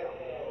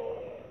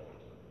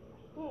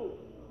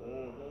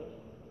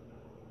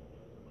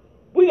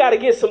 We got to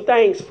get some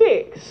things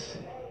fixed.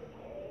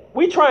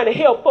 We trying to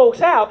help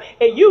folks out,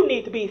 and you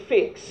need to be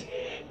fixed.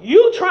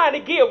 You trying to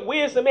give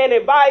wisdom and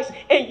advice,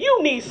 and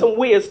you need some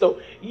wisdom.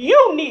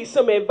 you need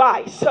some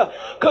advice.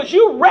 Because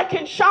you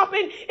reckon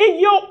shopping in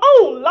your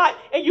own life,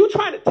 and you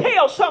trying to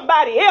tell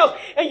somebody else,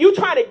 and you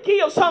trying to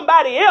give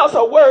somebody else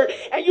a word,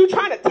 and you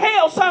trying to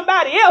tell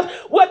somebody else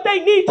what they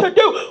need to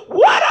do.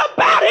 What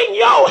about in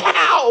your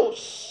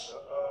house?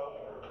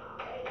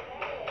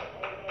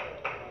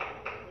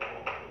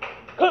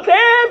 Because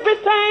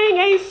everything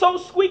ain't so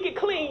squeaky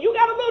clean. You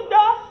got a little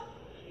dust.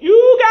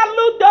 You got a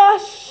little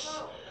dust.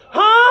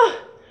 Huh?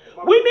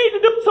 We need to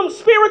do some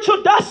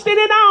spiritual dusting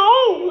in our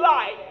own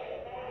life.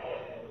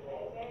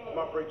 Come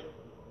on, preacher.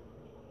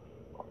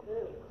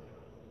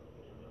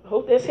 I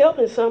hope that's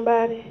helping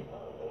somebody.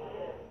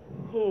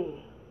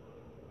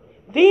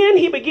 Then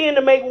he began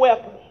to make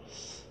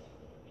weapons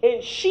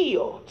and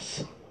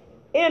shields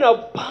in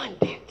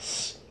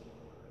abundance.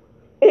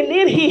 And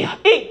then he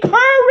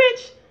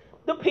encouraged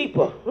the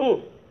people.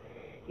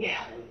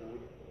 Yeah.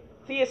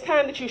 See, it's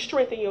time that you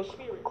strengthen your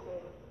spirit.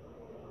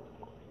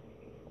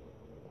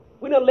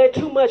 We done let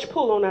too much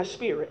pull on our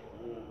spirit.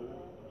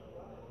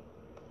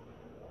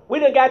 We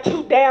done got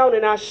too down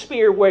in our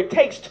spirit where it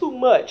takes too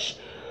much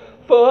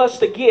for us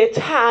to get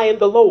high in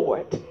the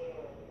Lord.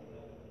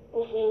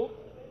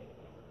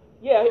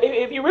 Yeah,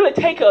 if you really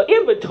take an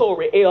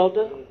inventory,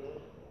 elder,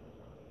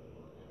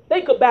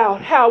 think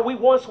about how we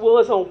once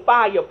was on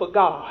fire for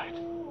God.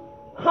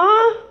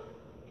 Huh?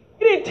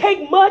 It didn't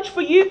take much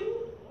for you.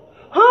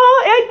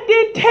 Huh? It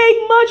didn't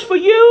take much for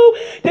you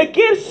to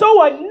get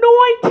so anointed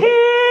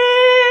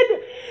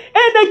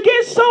and to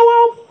get so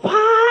on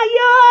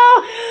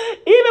fire.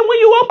 Even when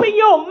you open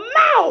your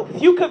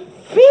mouth, you could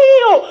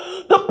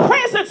feel the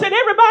presence, and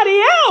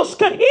everybody else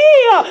could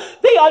hear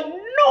the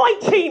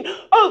anointing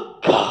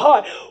of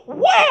God.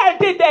 Where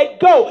did that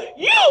go?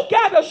 You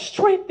got to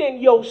strengthen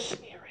your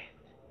spirit.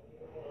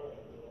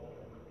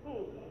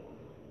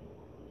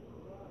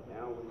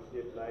 Now we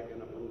sit like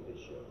in a movie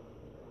show.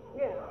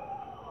 Yeah.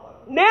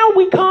 Now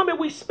we come and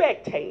we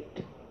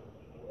spectate.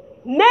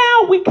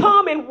 Now we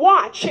come and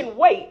watch and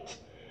wait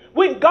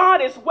when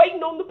God is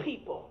waiting on the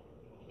people.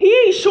 He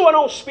ain't short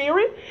on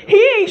spirit.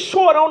 He ain't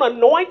short on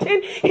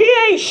anointing. He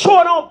ain't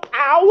short on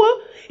power.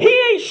 He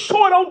ain't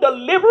short on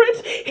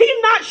deliverance.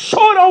 He's not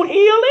short on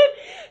healing.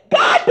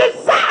 God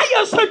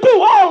desires to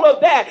do all of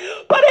that.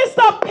 But it's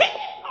the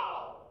people.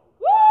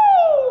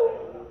 Woo!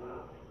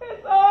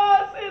 It's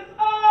us. It's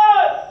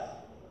us.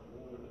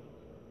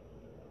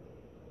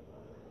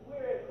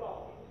 We're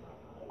involved.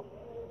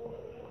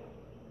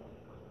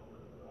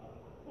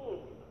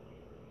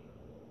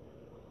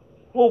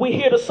 When we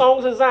hear the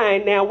songs of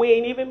Zion now, we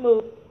ain't even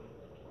moved.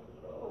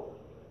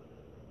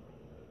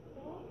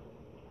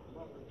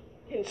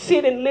 And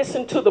sit and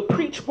listen to the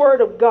preached word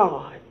of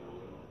God.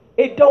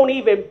 It don't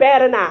even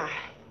bat an eye.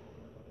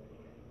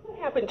 What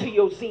happened to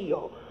your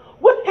zeal?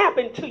 What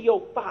happened to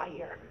your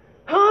fire?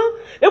 Huh?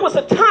 There was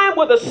a time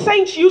where the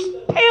saints used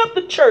to tear up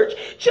the church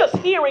just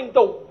hearing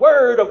the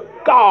word of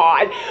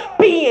God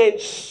being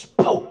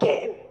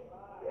spoken.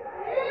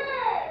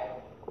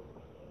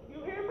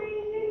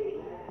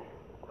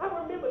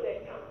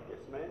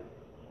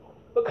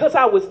 Because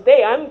I was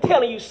there. I'm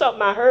telling you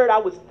something I heard. I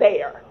was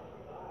there.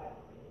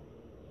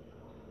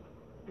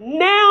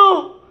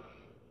 Now,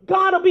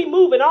 God will be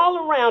moving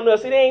all around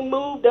us. It ain't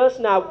moved us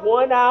not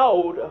 1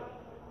 iota.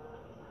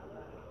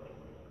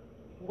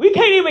 We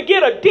can't even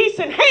get a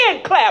decent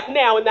hand clap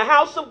now in the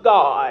house of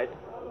God.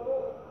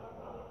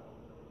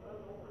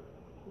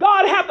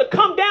 God have to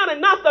come down and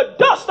knock the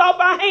dust off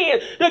our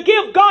hands to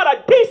give God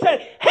a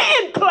decent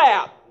hand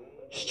clap.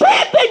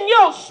 Strengthen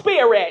your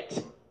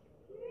spirit.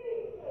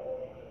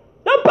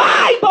 The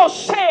Bible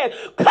said,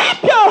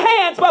 clap your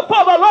hands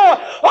before the Lord,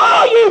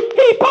 all you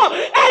people,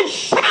 and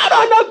shout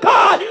unto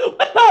God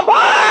with the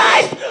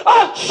voice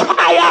of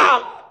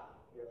triumph.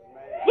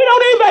 We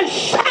don't even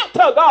shout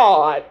to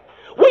God.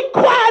 We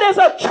quiet as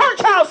a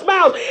church house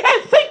mouse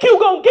and think you're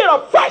going to get a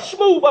fresh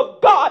move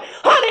of God.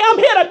 Honey, I'm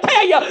here to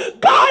tell you,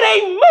 God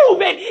ain't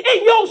moving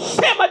in your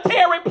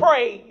cemetery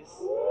praise.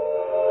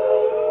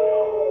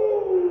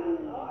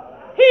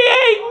 He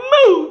ain't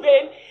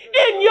moving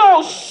in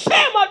your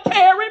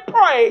cemetery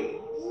praise.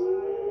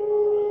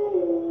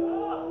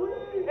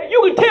 And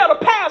you can tell the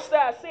pastor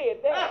I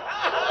said that.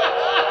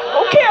 I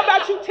don't care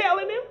about you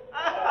telling him.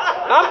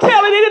 I'm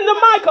telling it in the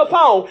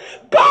microphone.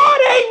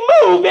 God ain't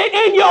moving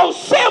in your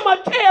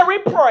cemetery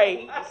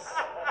praise.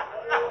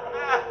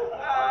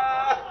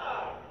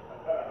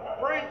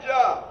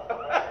 Preacher.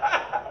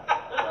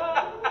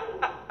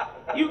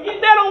 You get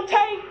that on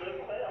tape?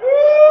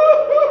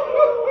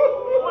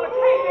 You want to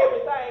tape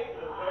everything?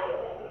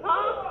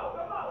 Huh?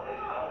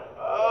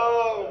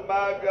 Oh,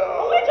 my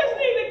God. We just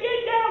need to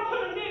get down to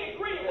the nitty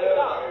gritty with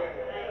God.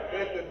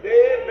 Let the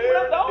dead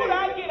bury The older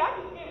I get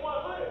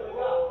 100 with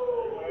God.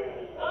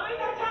 I ain't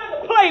got time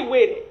to play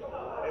with it.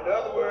 In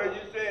other words,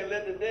 you're saying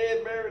let the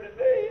dead bury the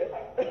dead.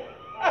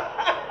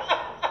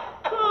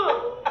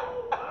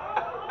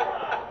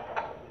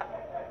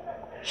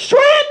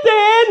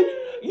 Strengthen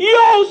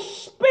your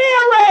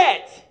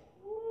spirit.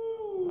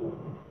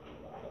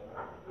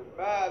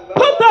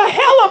 Put the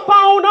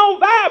telephone on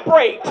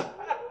vibrate.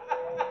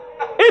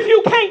 If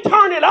you can't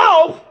turn it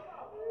off,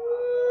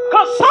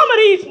 Because some of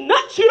these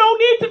nuts you don't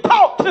need to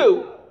talk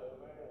to.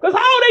 Because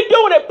all they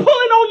doing is pulling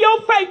on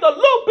your faith, the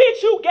little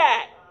bit you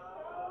got.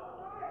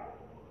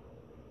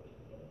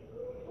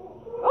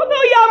 I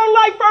know y'all don't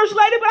like First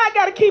Lady, but I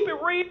got to keep it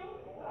real.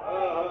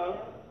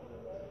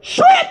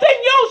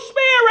 Strengthen your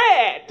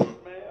spirit.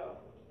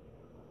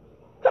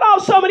 Look at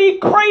all some of these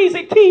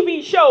crazy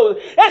TV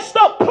shows. That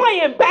stuff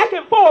playing back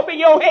and forth in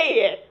your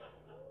head.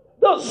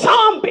 The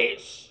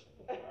zombies.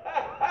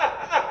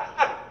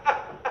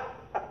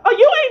 Oh,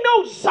 you ain't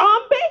no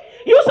zombie.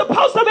 You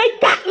supposed to be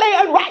godly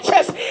and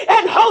righteous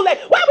and holy.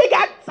 Well, we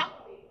got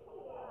zombies.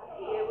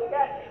 Yeah, we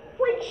got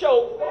freak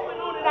shows going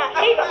on in our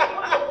hate.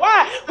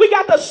 Why? We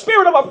got the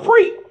spirit of a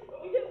freak.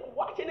 We just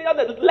watching each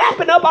other,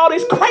 lapping up all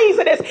this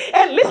craziness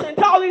and listening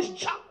to all this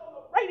junk on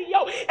the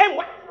radio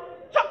and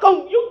junk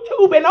on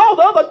YouTube and all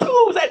the other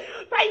tools and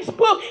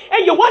Facebook,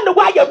 and you wonder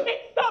why you're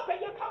mixed up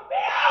and you're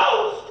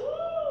confused.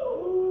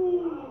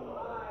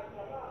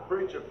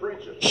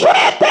 Preacher.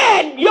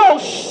 Strengthen your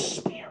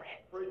spirit.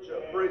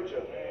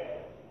 Preacher.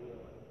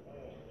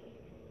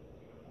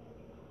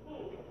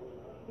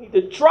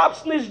 He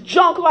drops this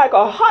junk like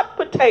a hot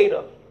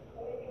potato.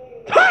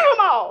 Turn them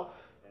off.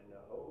 And the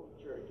whole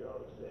church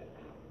all set.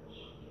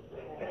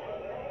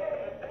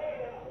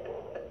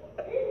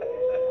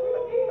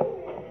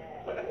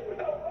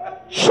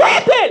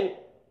 Strengthen.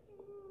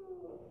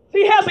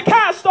 See,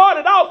 Hezekiah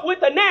started off with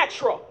the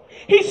natural.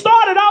 He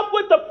started off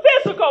with the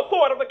physical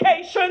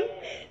fortification.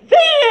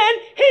 Then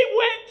he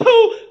went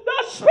to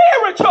the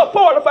spiritual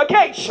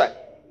fortification.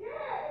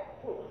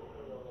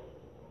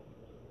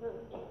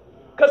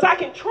 Because I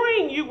can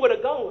train you with a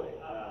gun.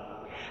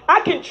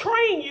 I can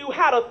train you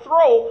how to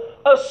throw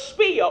a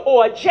spear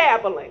or a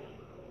javelin.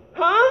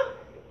 Huh?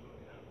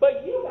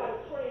 But you got to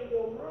train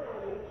your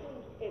mind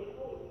and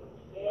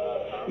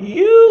truth.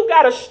 You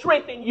got to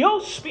strengthen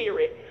your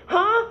spirit.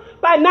 Huh?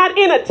 By not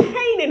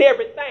entertaining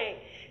everything.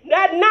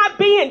 Not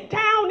being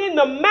down in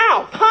the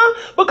mouth.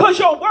 Huh? Because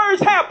your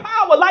words have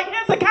power. Like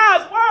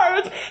Hezekiah's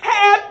words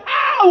have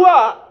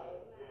power.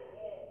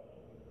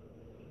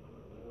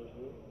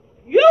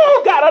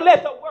 You got to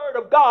let the word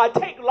of God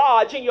take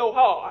lodge in your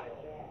heart.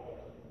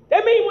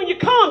 That means when you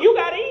come, you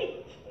got to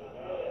eat.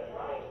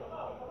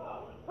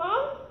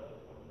 Huh?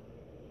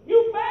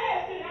 You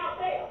fasting out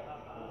there.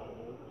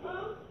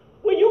 Huh?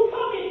 When you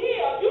come in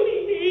here, you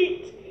need to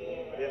eat.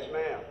 Yes,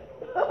 ma'am.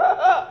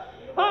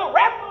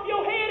 Wrap up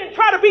your head and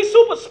try to be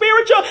super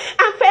spiritual.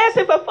 I'm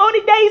fasting for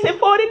 40 days and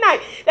 40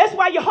 nights. That's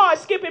why your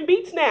heart's skipping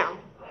beats now.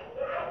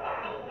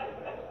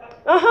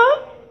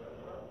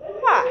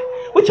 Why?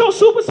 With your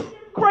super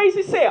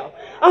crazy self.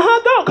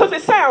 Go, because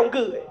it sounds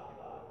good.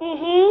 I'm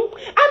going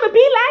to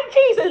be like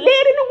Jesus, led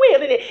in the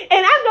wilderness.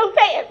 And I'm going to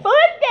fast 40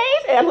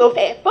 days and I'm going to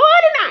fast 40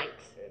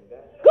 nights.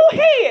 Go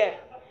ahead.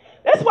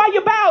 That's why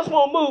your bowels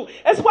won't move.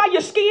 That's why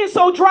your skin's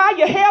so dry,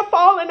 your hair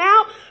falling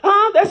out.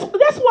 That's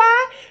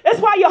why. That's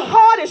why your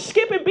heart is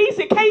skipping beats.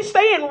 It can't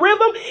stay in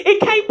rhythm. It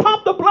can't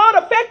pump the blood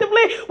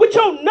effectively with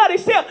your nutty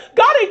self.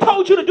 God ain't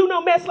told you to do no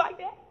mess like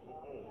that.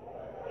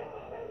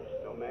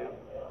 No, ma'am.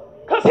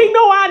 Because he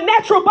know our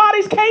natural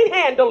bodies can't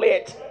handle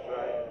it.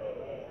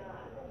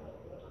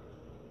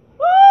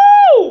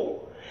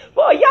 Woo!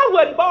 Boy, y'all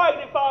wasn't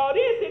bargaining for all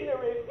this in the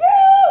review.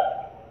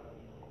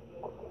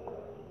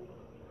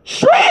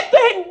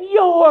 Strengthen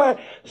your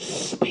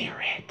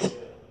spirit.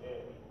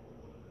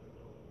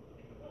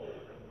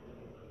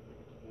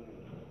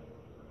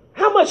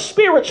 How much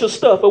spiritual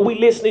stuff are we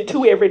listening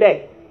to every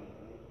day?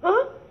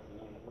 Huh?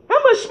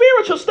 How much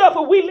spiritual stuff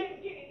are we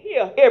getting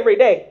here every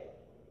day?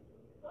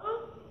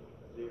 Huh?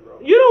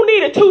 You don't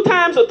need it 2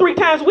 times or 3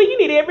 times a week. You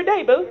need it every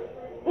day, boo.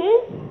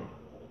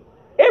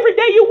 Every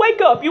day you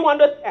wake up, you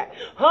under attack.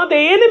 The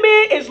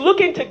enemy is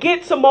looking to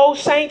get some old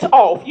saints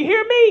off. You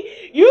hear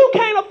me? You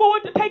can't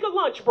afford to take a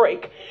lunch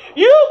break.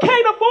 You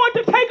can't afford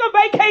to take a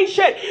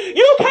vacation.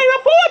 You can't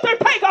afford to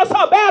take a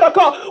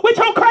sabbatical with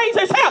your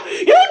crazy self.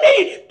 You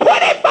need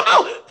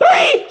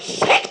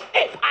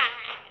 24/365.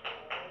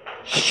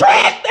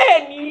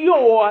 Strengthen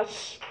your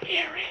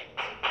spirit.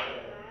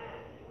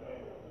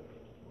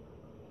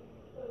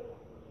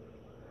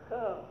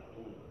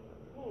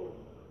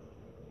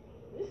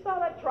 Just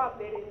thought I'd drop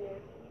that in there.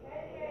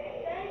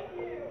 Thank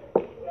you.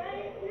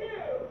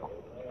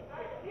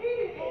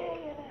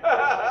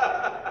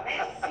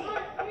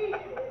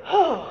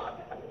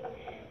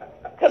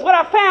 Because what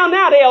I found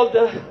out,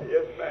 Elder,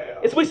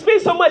 is we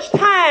spend so much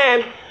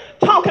time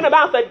talking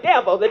about the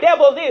devil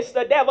this,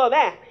 the devil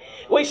that.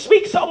 We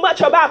speak so much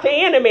about the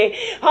enemy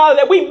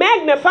that we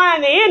magnify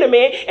the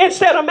enemy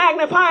instead of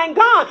magnifying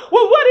God.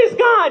 Well, what is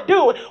God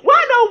doing?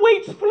 Why don't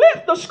we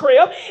flip the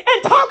script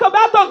and talk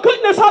about the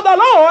goodness of the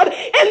Lord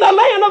in the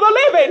land of the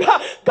living?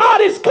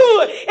 God is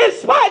good in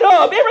spite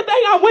of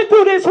everything I went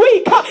through this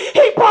week.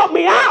 He brought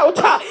me out.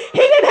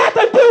 He didn't have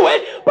to do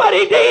it, but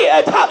he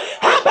did. How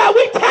about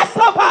we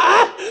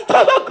testify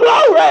to the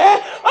glory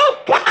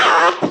of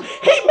God?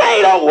 He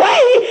made a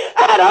way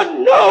out of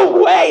no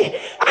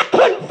way. I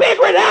couldn't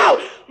figure it out.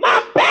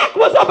 My back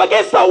was up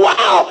against the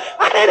wall.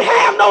 I didn't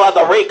have no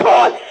other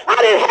recourse.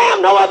 I didn't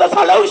have no other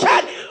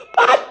solution.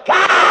 But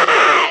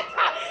God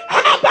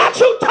How about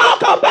you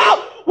talk about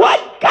what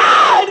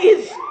God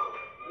is? What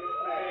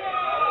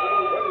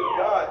is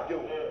God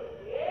doing?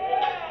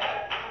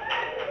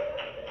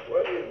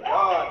 What is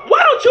God? Why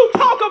don't you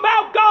talk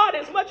about God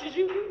as much as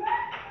you do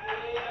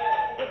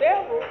the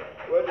devil?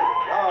 What is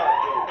God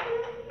doing?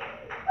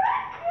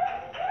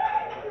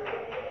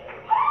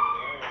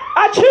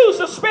 I choose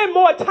to spend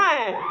more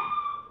time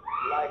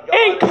Like God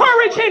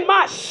encouraging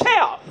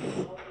myself.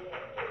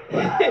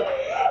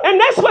 And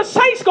that's what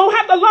saints gonna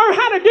have to learn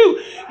how to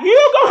do.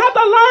 You're gonna have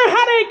to learn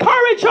how to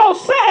encourage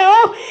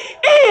yourself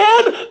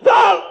in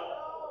the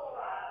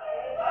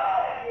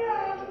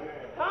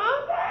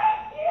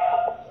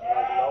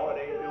Lord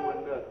ain't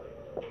doing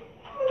nothing.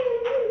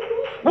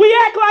 We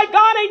act like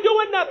God ain't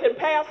doing nothing,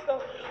 Pastor.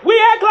 We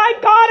act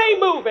like God ain't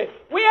moving.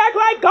 We act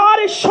like God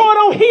is short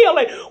on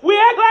healing. We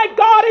act like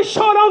God is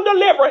short on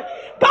delivering.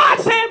 God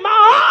said,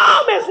 my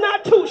arm is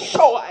not too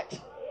short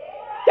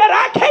that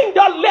I can't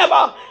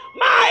deliver.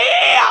 My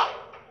ear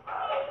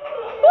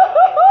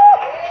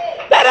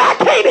that I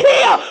can't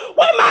hear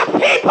when my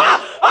people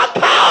are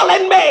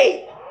calling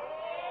me.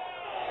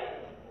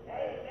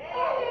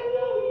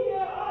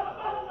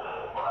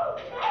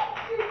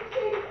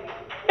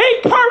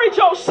 Encourage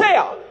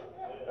yourself.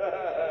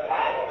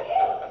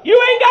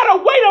 You ain't got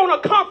to wait on a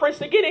conference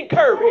to get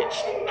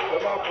encouraged.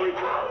 Come on,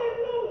 preacher.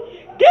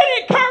 Get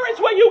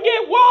encouraged when you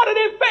get watered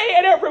and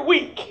fed every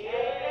week.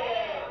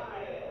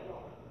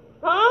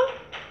 Huh?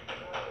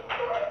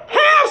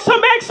 Have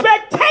some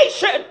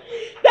expectation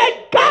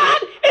that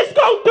God is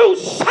going to do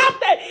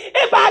something.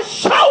 If I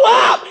show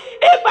up,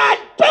 if I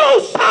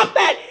do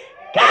something,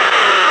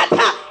 God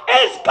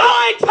is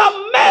going to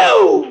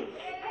move.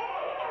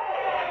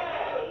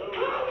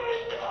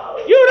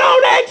 You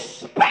don't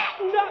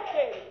expect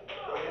nothing.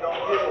 You don't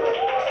get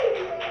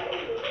nothing.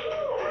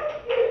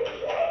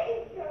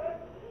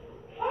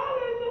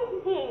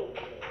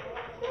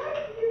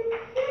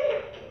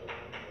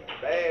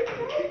 Bad when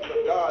the people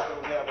of God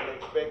don't have an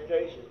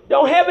expectation.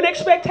 Don't have an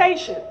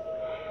expectation.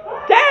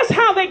 That's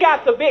how they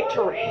got the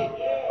victory.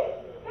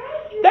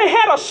 They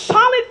had a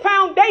solid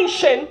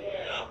foundation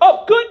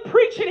of good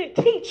preaching and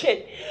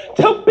teaching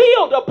to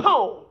build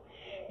upon.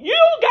 You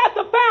got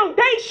the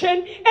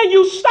foundation and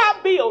you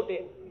stop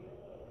building.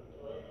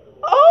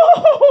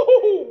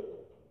 Oh!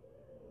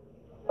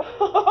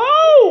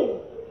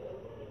 Oh!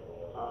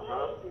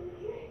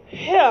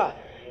 Yeah.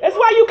 That's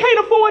why you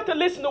can't afford to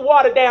listen to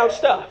watered down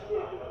stuff.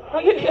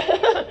 Honey,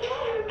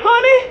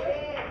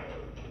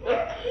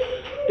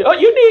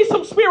 you need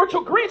some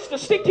spiritual grits to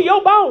stick to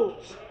your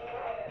bones.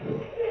 You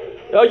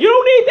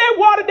don't need that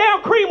watered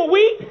down cream of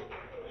wheat.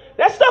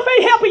 That stuff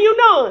ain't helping you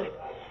none.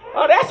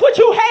 That's what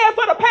you had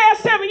for the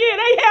past 7 years.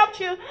 They helped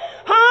you.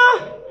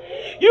 Huh?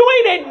 You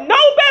ain't in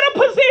no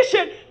better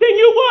position than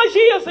you was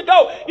years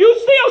ago. You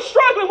still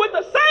struggling with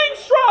the same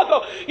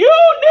struggle. You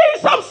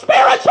need some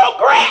spiritual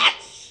grits.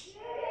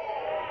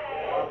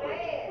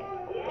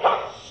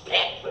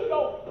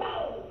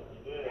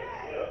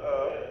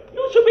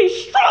 You should be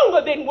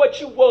stronger than what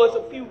you was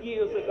a few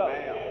years ago.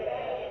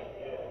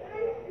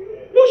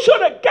 You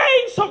should have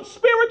gained some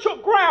spiritual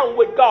ground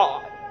with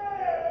God.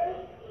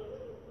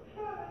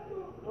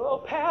 Oh,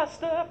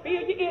 Pastor, I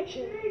feel you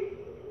itching.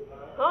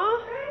 Huh?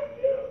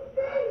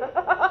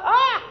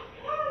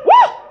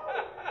 Woo!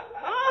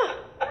 Huh?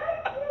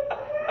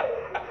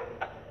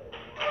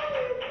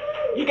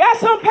 You got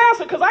some,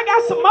 Pastor? Because I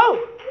got some more.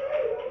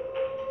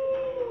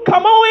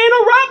 Come on,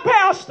 interrupt,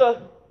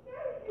 Pastor.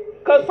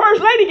 Because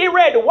First Lady get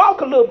ready to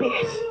walk a little bit.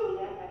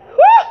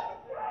 Woo!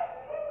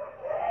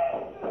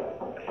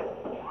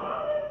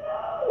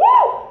 Woo!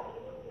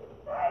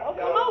 Oh,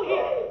 come on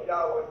here.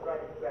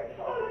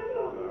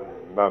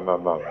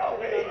 No.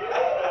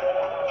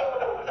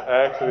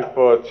 Actually,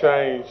 for a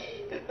change,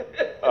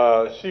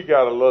 she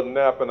got a little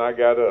nap and I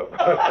got up.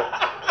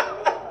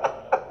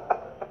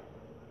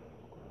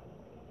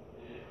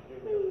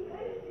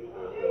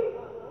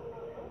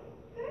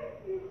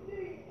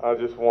 I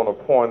just want to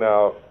point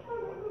out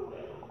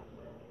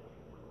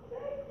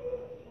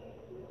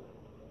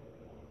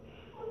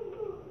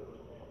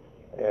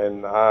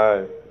and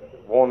I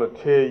want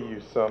to tell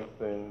you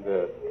something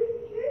that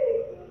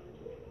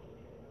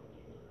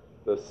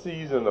the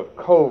season of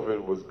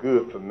COVID was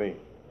good for me.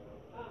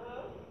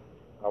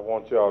 I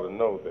want y'all to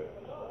know that.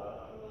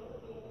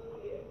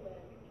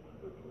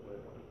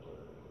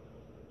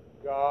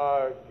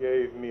 God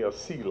gave me a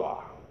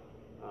Selah.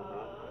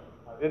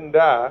 I didn't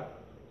die,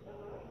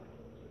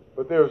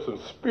 but there were some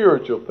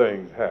spiritual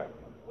things happening.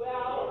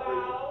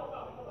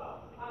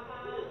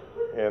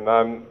 And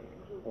I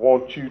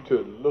want you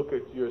to look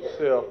at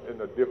yourself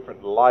in a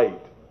different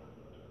light.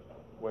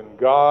 When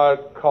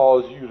God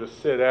calls you to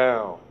sit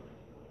down,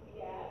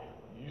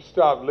 you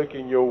stop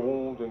licking your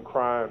wounds and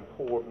crying,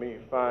 poor me.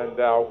 Find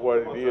out what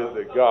it is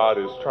that God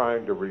is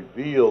trying to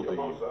reveal to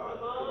you.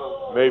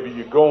 Maybe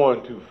you're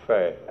going too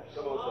fast.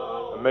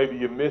 Or maybe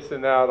you're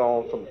missing out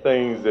on some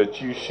things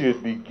that you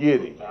should be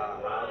getting.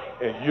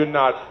 And you're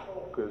not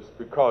focused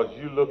because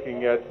you're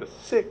looking at the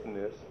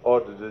sickness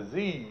or the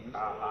disease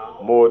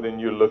more than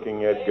you're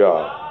looking at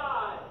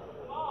God.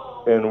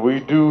 And we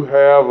do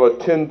have a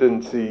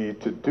tendency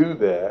to do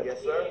that.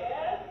 Yes, sir.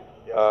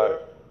 Yes, sir.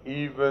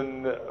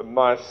 Even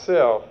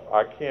myself,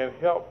 I can't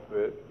help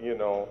it,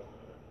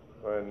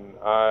 when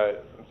I'm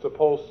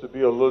supposed to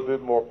be a little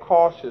bit more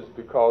cautious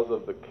because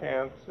of the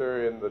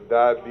cancer and the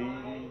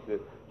diabetes.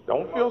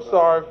 Don't feel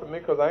sorry for me,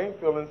 because I ain't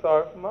feeling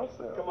sorry for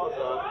myself. Come on,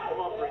 son. Come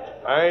on,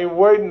 preacher. I ain't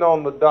waiting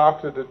on the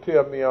doctor to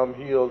tell me I'm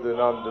healed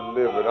and I'm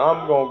delivered.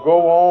 I'm going to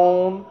go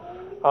on.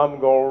 I'm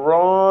going to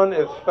run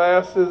as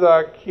fast as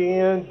I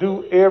can,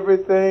 do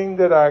everything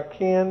that I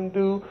can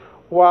do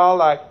while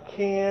I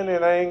can,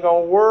 and I ain't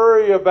going to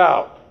worry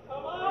about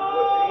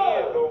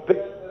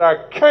that I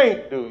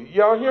can't do.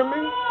 Y'all hear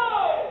me?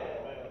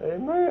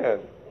 Amen.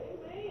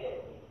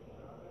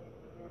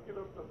 Get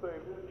up to say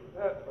this.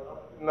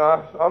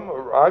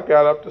 I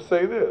got up to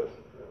say this.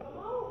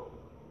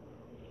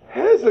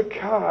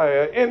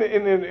 Hezekiah, and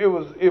it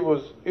was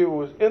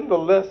in the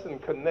lesson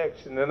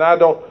connection, and I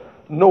don't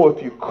know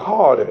if you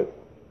caught it.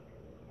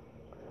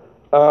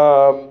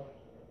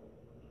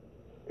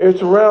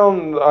 It's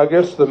around, I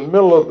guess, the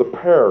middle of the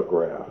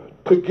paragraph.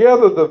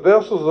 Together the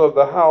vessels of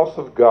the house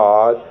of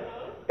God,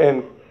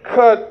 and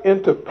cut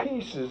into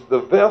pieces the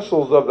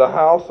vessels of the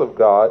house of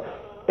God,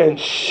 and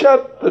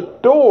shut the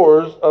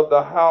doors of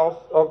the house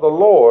of the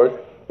Lord.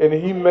 And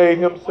he made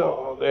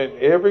himself in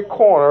every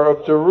corner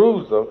of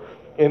Jerusalem,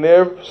 in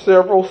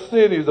several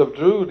cities of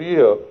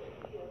Judea,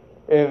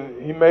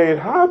 and he made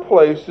high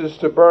places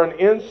to burn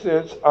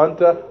incense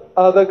unto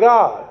other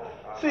gods.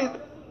 See, that's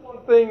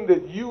one thing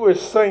that you as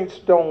saints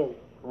don't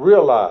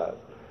realize.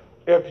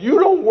 If you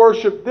don't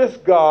worship this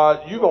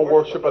God, you're going to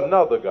worship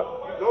another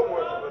God. You don't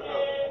worship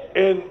another.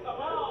 And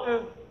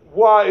this is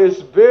why it's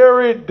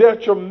very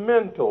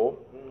detrimental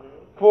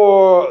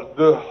for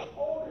the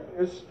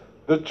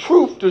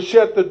truth to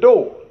shut the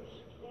doors.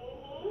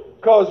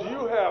 Because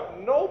you have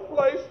no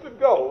place to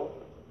go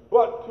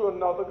but to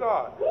another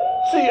God.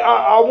 See,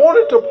 I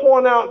wanted to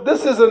point out,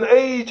 this is an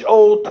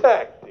age-old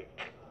tactic.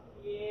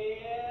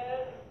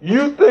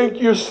 You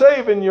think you're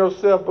saving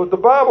yourself, but the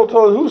Bible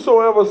tells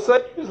whosoever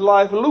saves his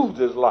life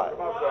loses life.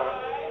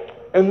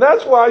 And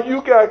that's why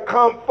you got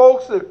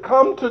folks that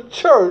come to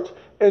church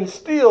and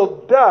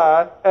still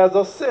die as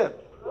a sinner.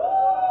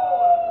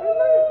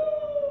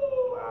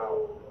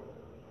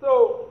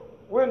 So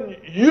when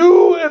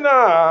you and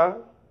I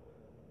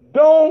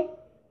don't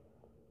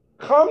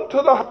come to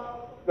the house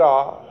of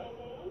God,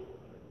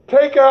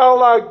 take out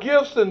our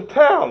gifts and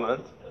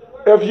talents,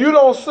 if you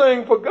don't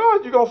sing for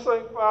God, you're going to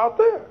sing for out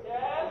there.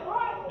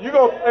 You're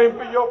going to sing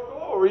for your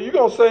glory. You're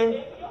going to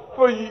sing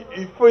for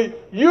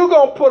you're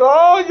going to put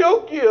all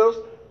your gifts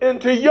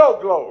into your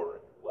glory.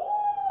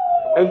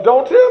 And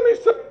don't tell me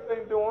Satan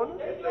ain't doing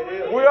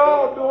it. We're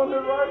all doing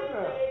it right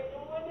now.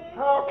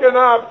 How can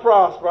I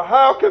prosper?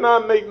 How can I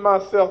make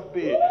myself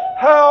big?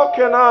 How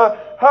can I?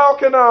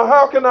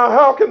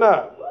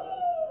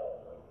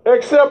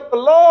 Except the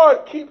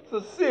Lord keeps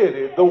the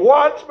city. The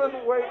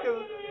watchman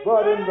waketh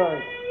but in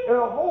vain. And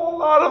a whole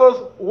lot of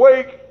us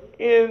wake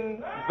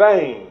in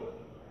vain.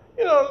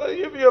 Have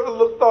you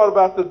ever thought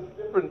about the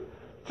different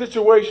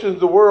situations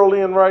the world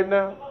in right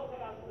now?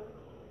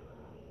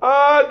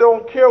 I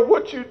don't care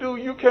what you do,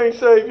 you can't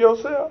save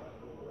yourself.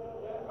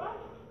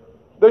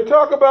 They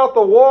talk about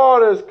the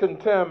water is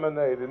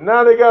contaminated.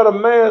 Now they got a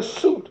mass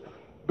suit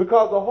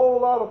because a whole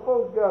lot of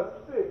folks got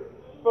sick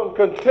from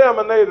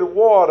contaminated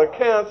water,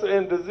 cancer,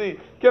 and disease.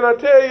 Can I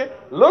tell you,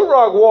 Little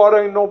Rock water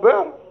ain't no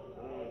better.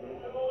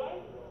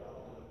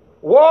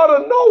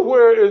 Water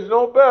nowhere is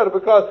no better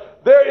because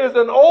there is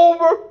an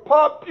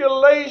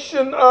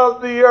overpopulation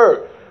of the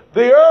earth.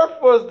 The earth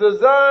was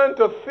designed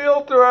to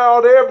filter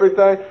out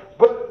everything,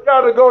 but it's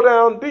got to go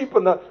down deep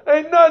enough.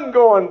 Ain't nothing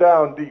going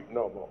down deep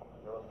no more.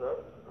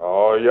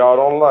 Oh, y'all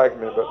don't like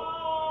me, but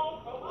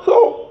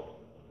so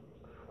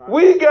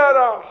we got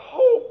our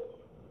hope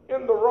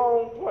in the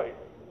wrong place.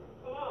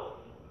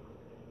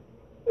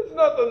 There's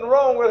nothing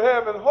wrong with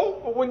having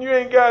hope, but when you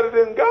ain't got it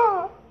in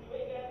God,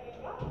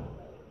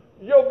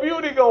 your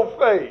beauty gonna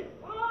fade.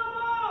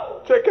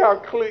 Check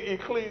out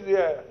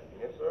Ecclesiastes.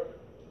 Yes, sir.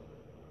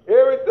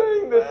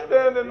 Everything that's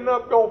standing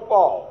up gonna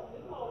fall.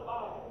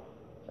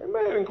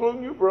 Amen,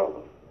 including you,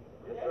 brother.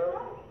 Yes,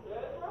 sir.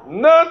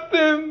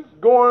 Nothing's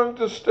going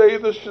to stay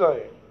the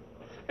same.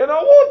 And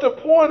I want to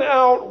point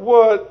out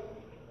what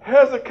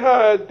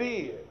Hezekiah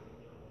did.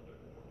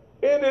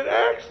 And it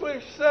actually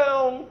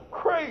sounds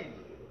crazy.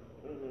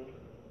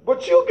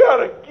 But you got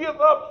to give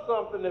up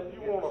something if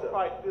you want to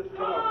fight this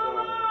time.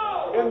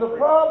 And the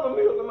problem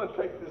is, I'm going to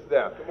take this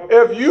down.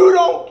 If you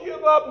don't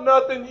give up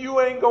nothing,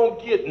 you ain't going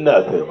to get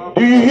nothing.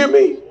 Do you hear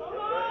me?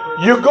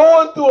 You're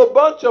going through a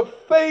bunch of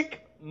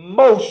fake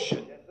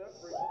motions.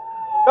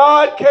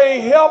 God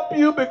can't help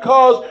you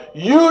because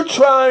you're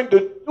trying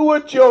to do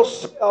it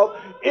yourself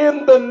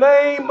in the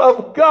name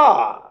of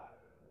God.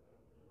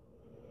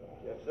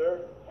 Yes,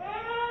 sir.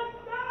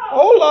 A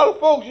whole lot of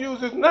folks use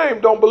his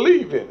name, don't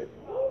believe in it.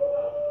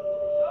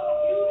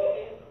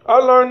 I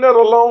learned that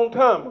a long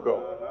time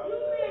ago.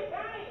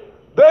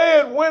 They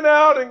had went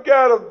out and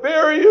got a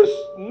various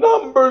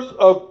numbers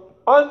of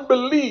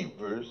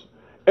unbelievers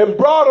and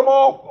brought them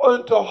off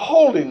into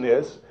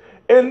holiness,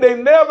 and they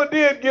never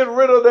did get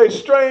rid of their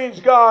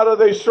strange God or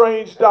their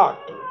strange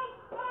doctrine.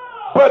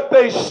 But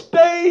they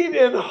stayed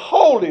in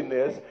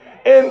holiness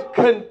and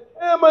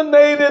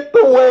contaminated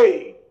the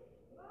way.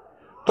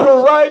 To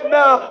right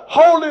now,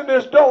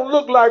 holiness don't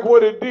look like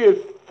what it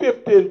did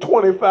 50 and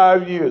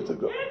 25 years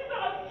ago.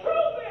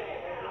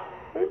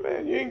 Hey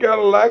man, you ain't got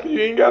to like it, you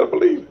ain't got to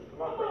believe it.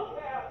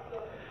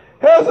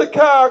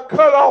 Hezekiah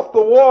cut off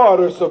the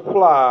water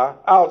supply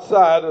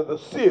outside of the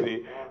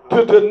city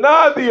to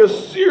deny the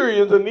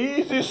Assyrians an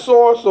easy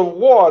source of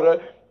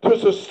water to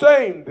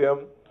sustain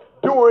them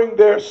during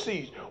their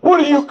siege. What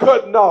are you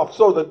cutting off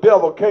so the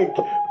devil can't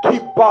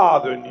keep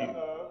bothering you?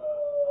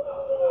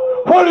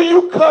 What are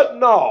you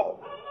cutting off?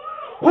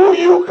 Who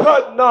you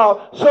cutting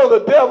off so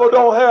the devil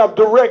don't have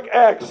direct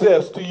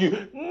access to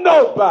you?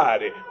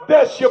 Nobody.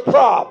 That's your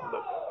problem.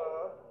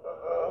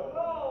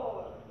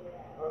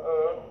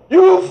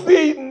 You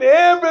feeding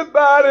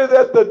everybody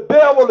that the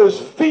devil is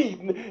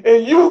feeding,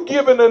 and you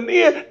giving an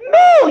ear.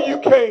 No, you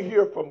can't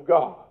hear from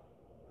God.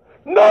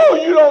 No,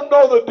 you don't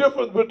know the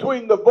difference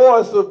between the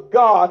voice of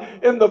God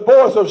and the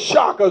voice of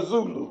Shaka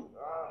Zulu.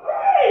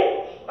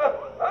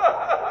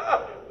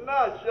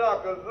 Not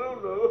Shaka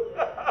Zulu.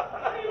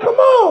 Come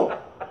on.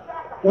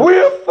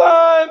 We're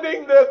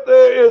finding that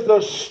there is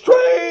a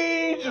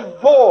strange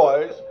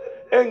voice,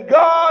 and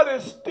God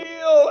is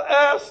still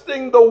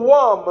asking the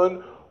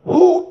woman,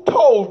 who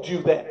told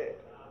you that?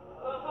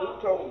 Who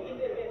told you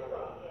that?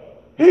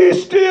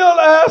 He's still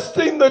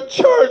asking the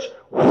church,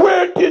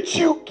 where did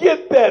you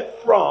get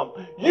that from?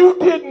 You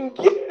didn't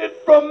get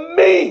it from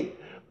me.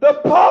 The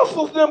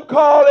apostles them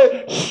call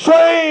it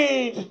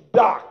strange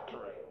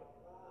doctrine.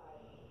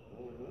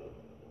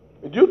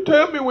 And you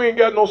tell me we ain't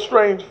got no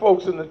strange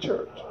folks in the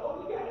church.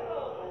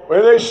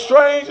 When they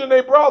strange and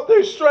they brought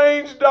their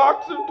strange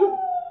doctrine to,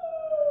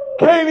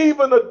 can't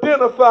even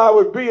identify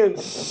with being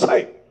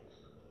saints.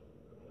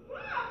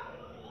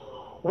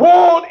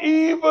 Won't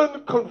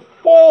even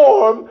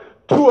conform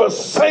to a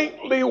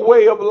saintly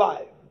way of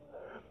life.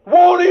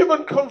 Won't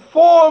even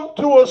conform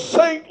to a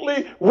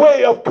saintly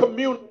way of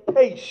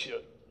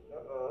communication.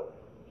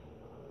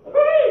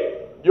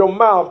 Your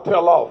mouth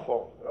tell off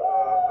on.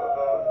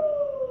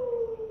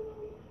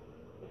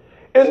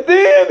 And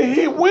then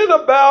he went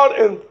about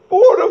and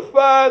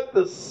fortified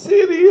the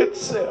city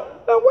itself.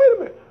 Now wait a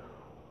minute.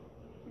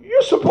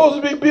 You're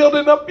supposed to be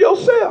building up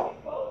yourself.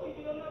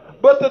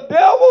 But the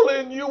devil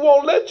in you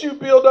won't let you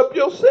build up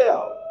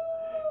yourself.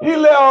 He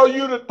allow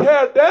you to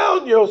tear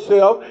down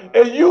yourself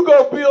and you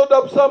go build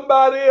up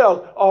somebody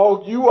else.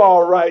 Oh, you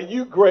all right.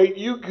 You great.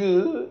 You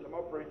good.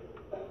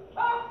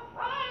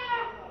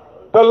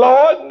 The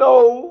Lord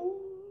knows.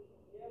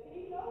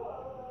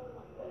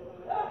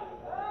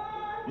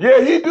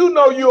 Yeah, he do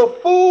know you're a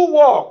fool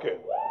walking.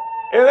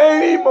 And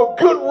ain't even a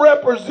good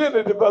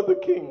representative of the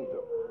kingdom.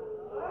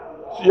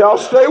 So y'all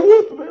stay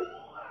with me.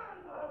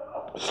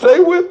 Stay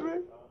with me.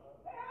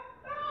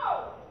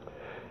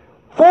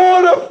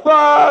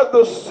 Fortify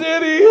the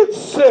city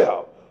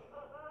itself.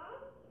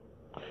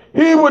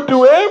 He would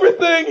do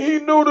everything he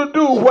knew to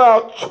do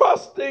while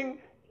trusting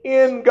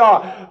in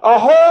God. A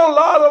whole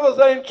lot of us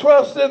ain't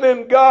trusting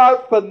in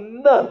God for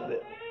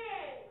nothing.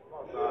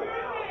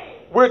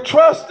 We're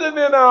trusting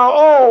in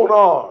our own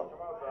arm.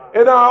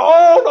 And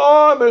our own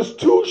arm is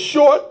too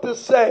short to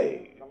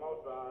save.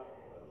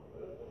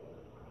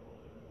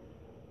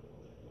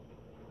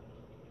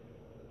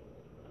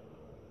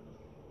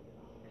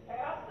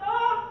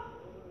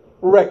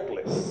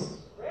 Reckless.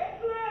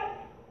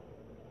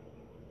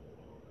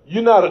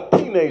 You're not a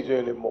teenager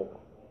anymore.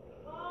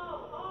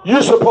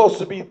 You're supposed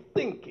to be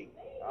thinking.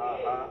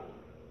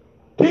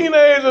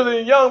 Teenagers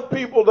and young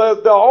people,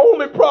 the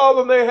only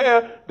problem they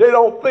have, they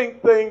don't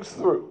think things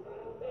through.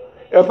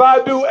 If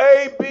I do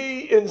A,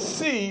 B, and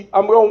C,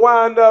 I'm going to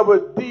wind up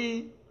with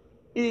D,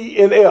 E,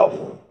 and F.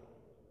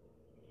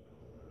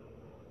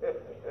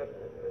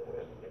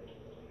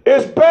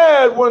 It's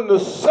bad when the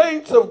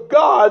saints of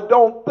God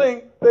don't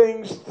think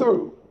things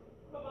through.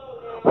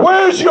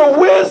 Where's your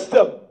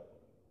wisdom?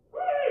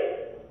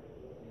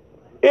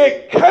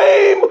 It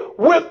came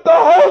with the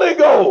Holy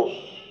Ghost.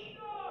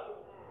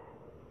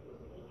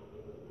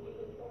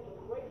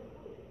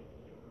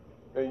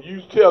 And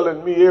you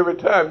telling me every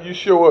time you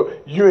show up,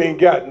 you ain't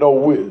got no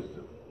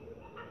wisdom.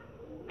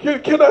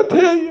 Can I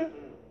tell you?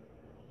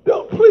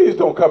 Please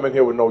don't come in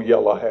here with no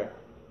yellow hair.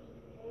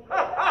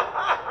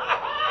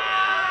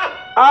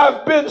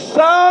 I've been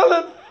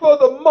silent for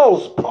the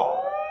most part.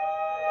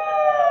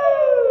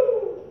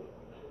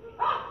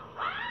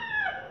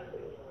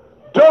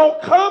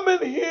 Don't come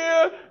in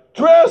here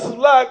dressed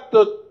like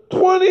the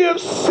 20th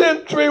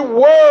century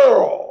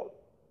world.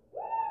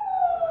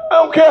 I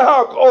don't care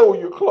how old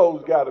your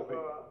clothes got to be.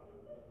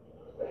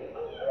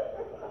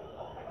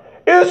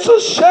 It's a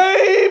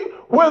shame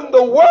when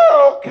the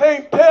world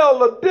can't tell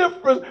the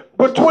difference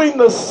between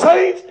the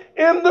saints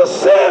and the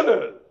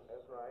sinners.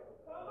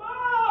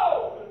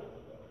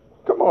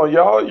 Come on,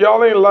 y'all.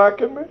 Y'all ain't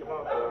liking me.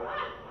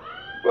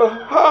 But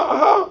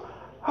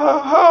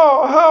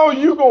How are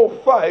you going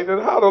to fight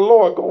and how the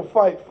Lord going to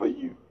fight for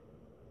you?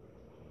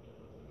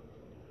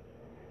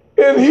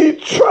 And he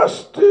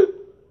trusted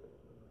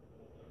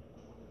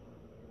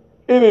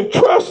in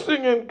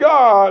entrusting in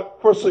God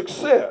for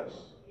success.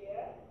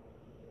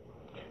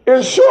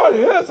 In short,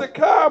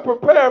 Hezekiah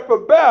prepared for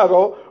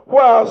battle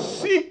while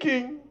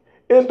seeking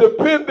and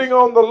depending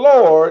on the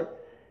Lord.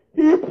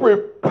 He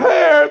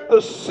prepared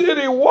the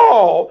city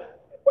wall.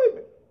 Wait a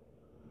minute.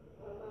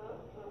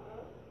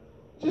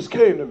 Just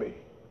came to me.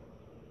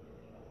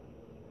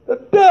 The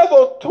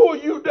devil tore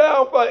you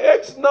down for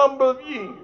X number of years.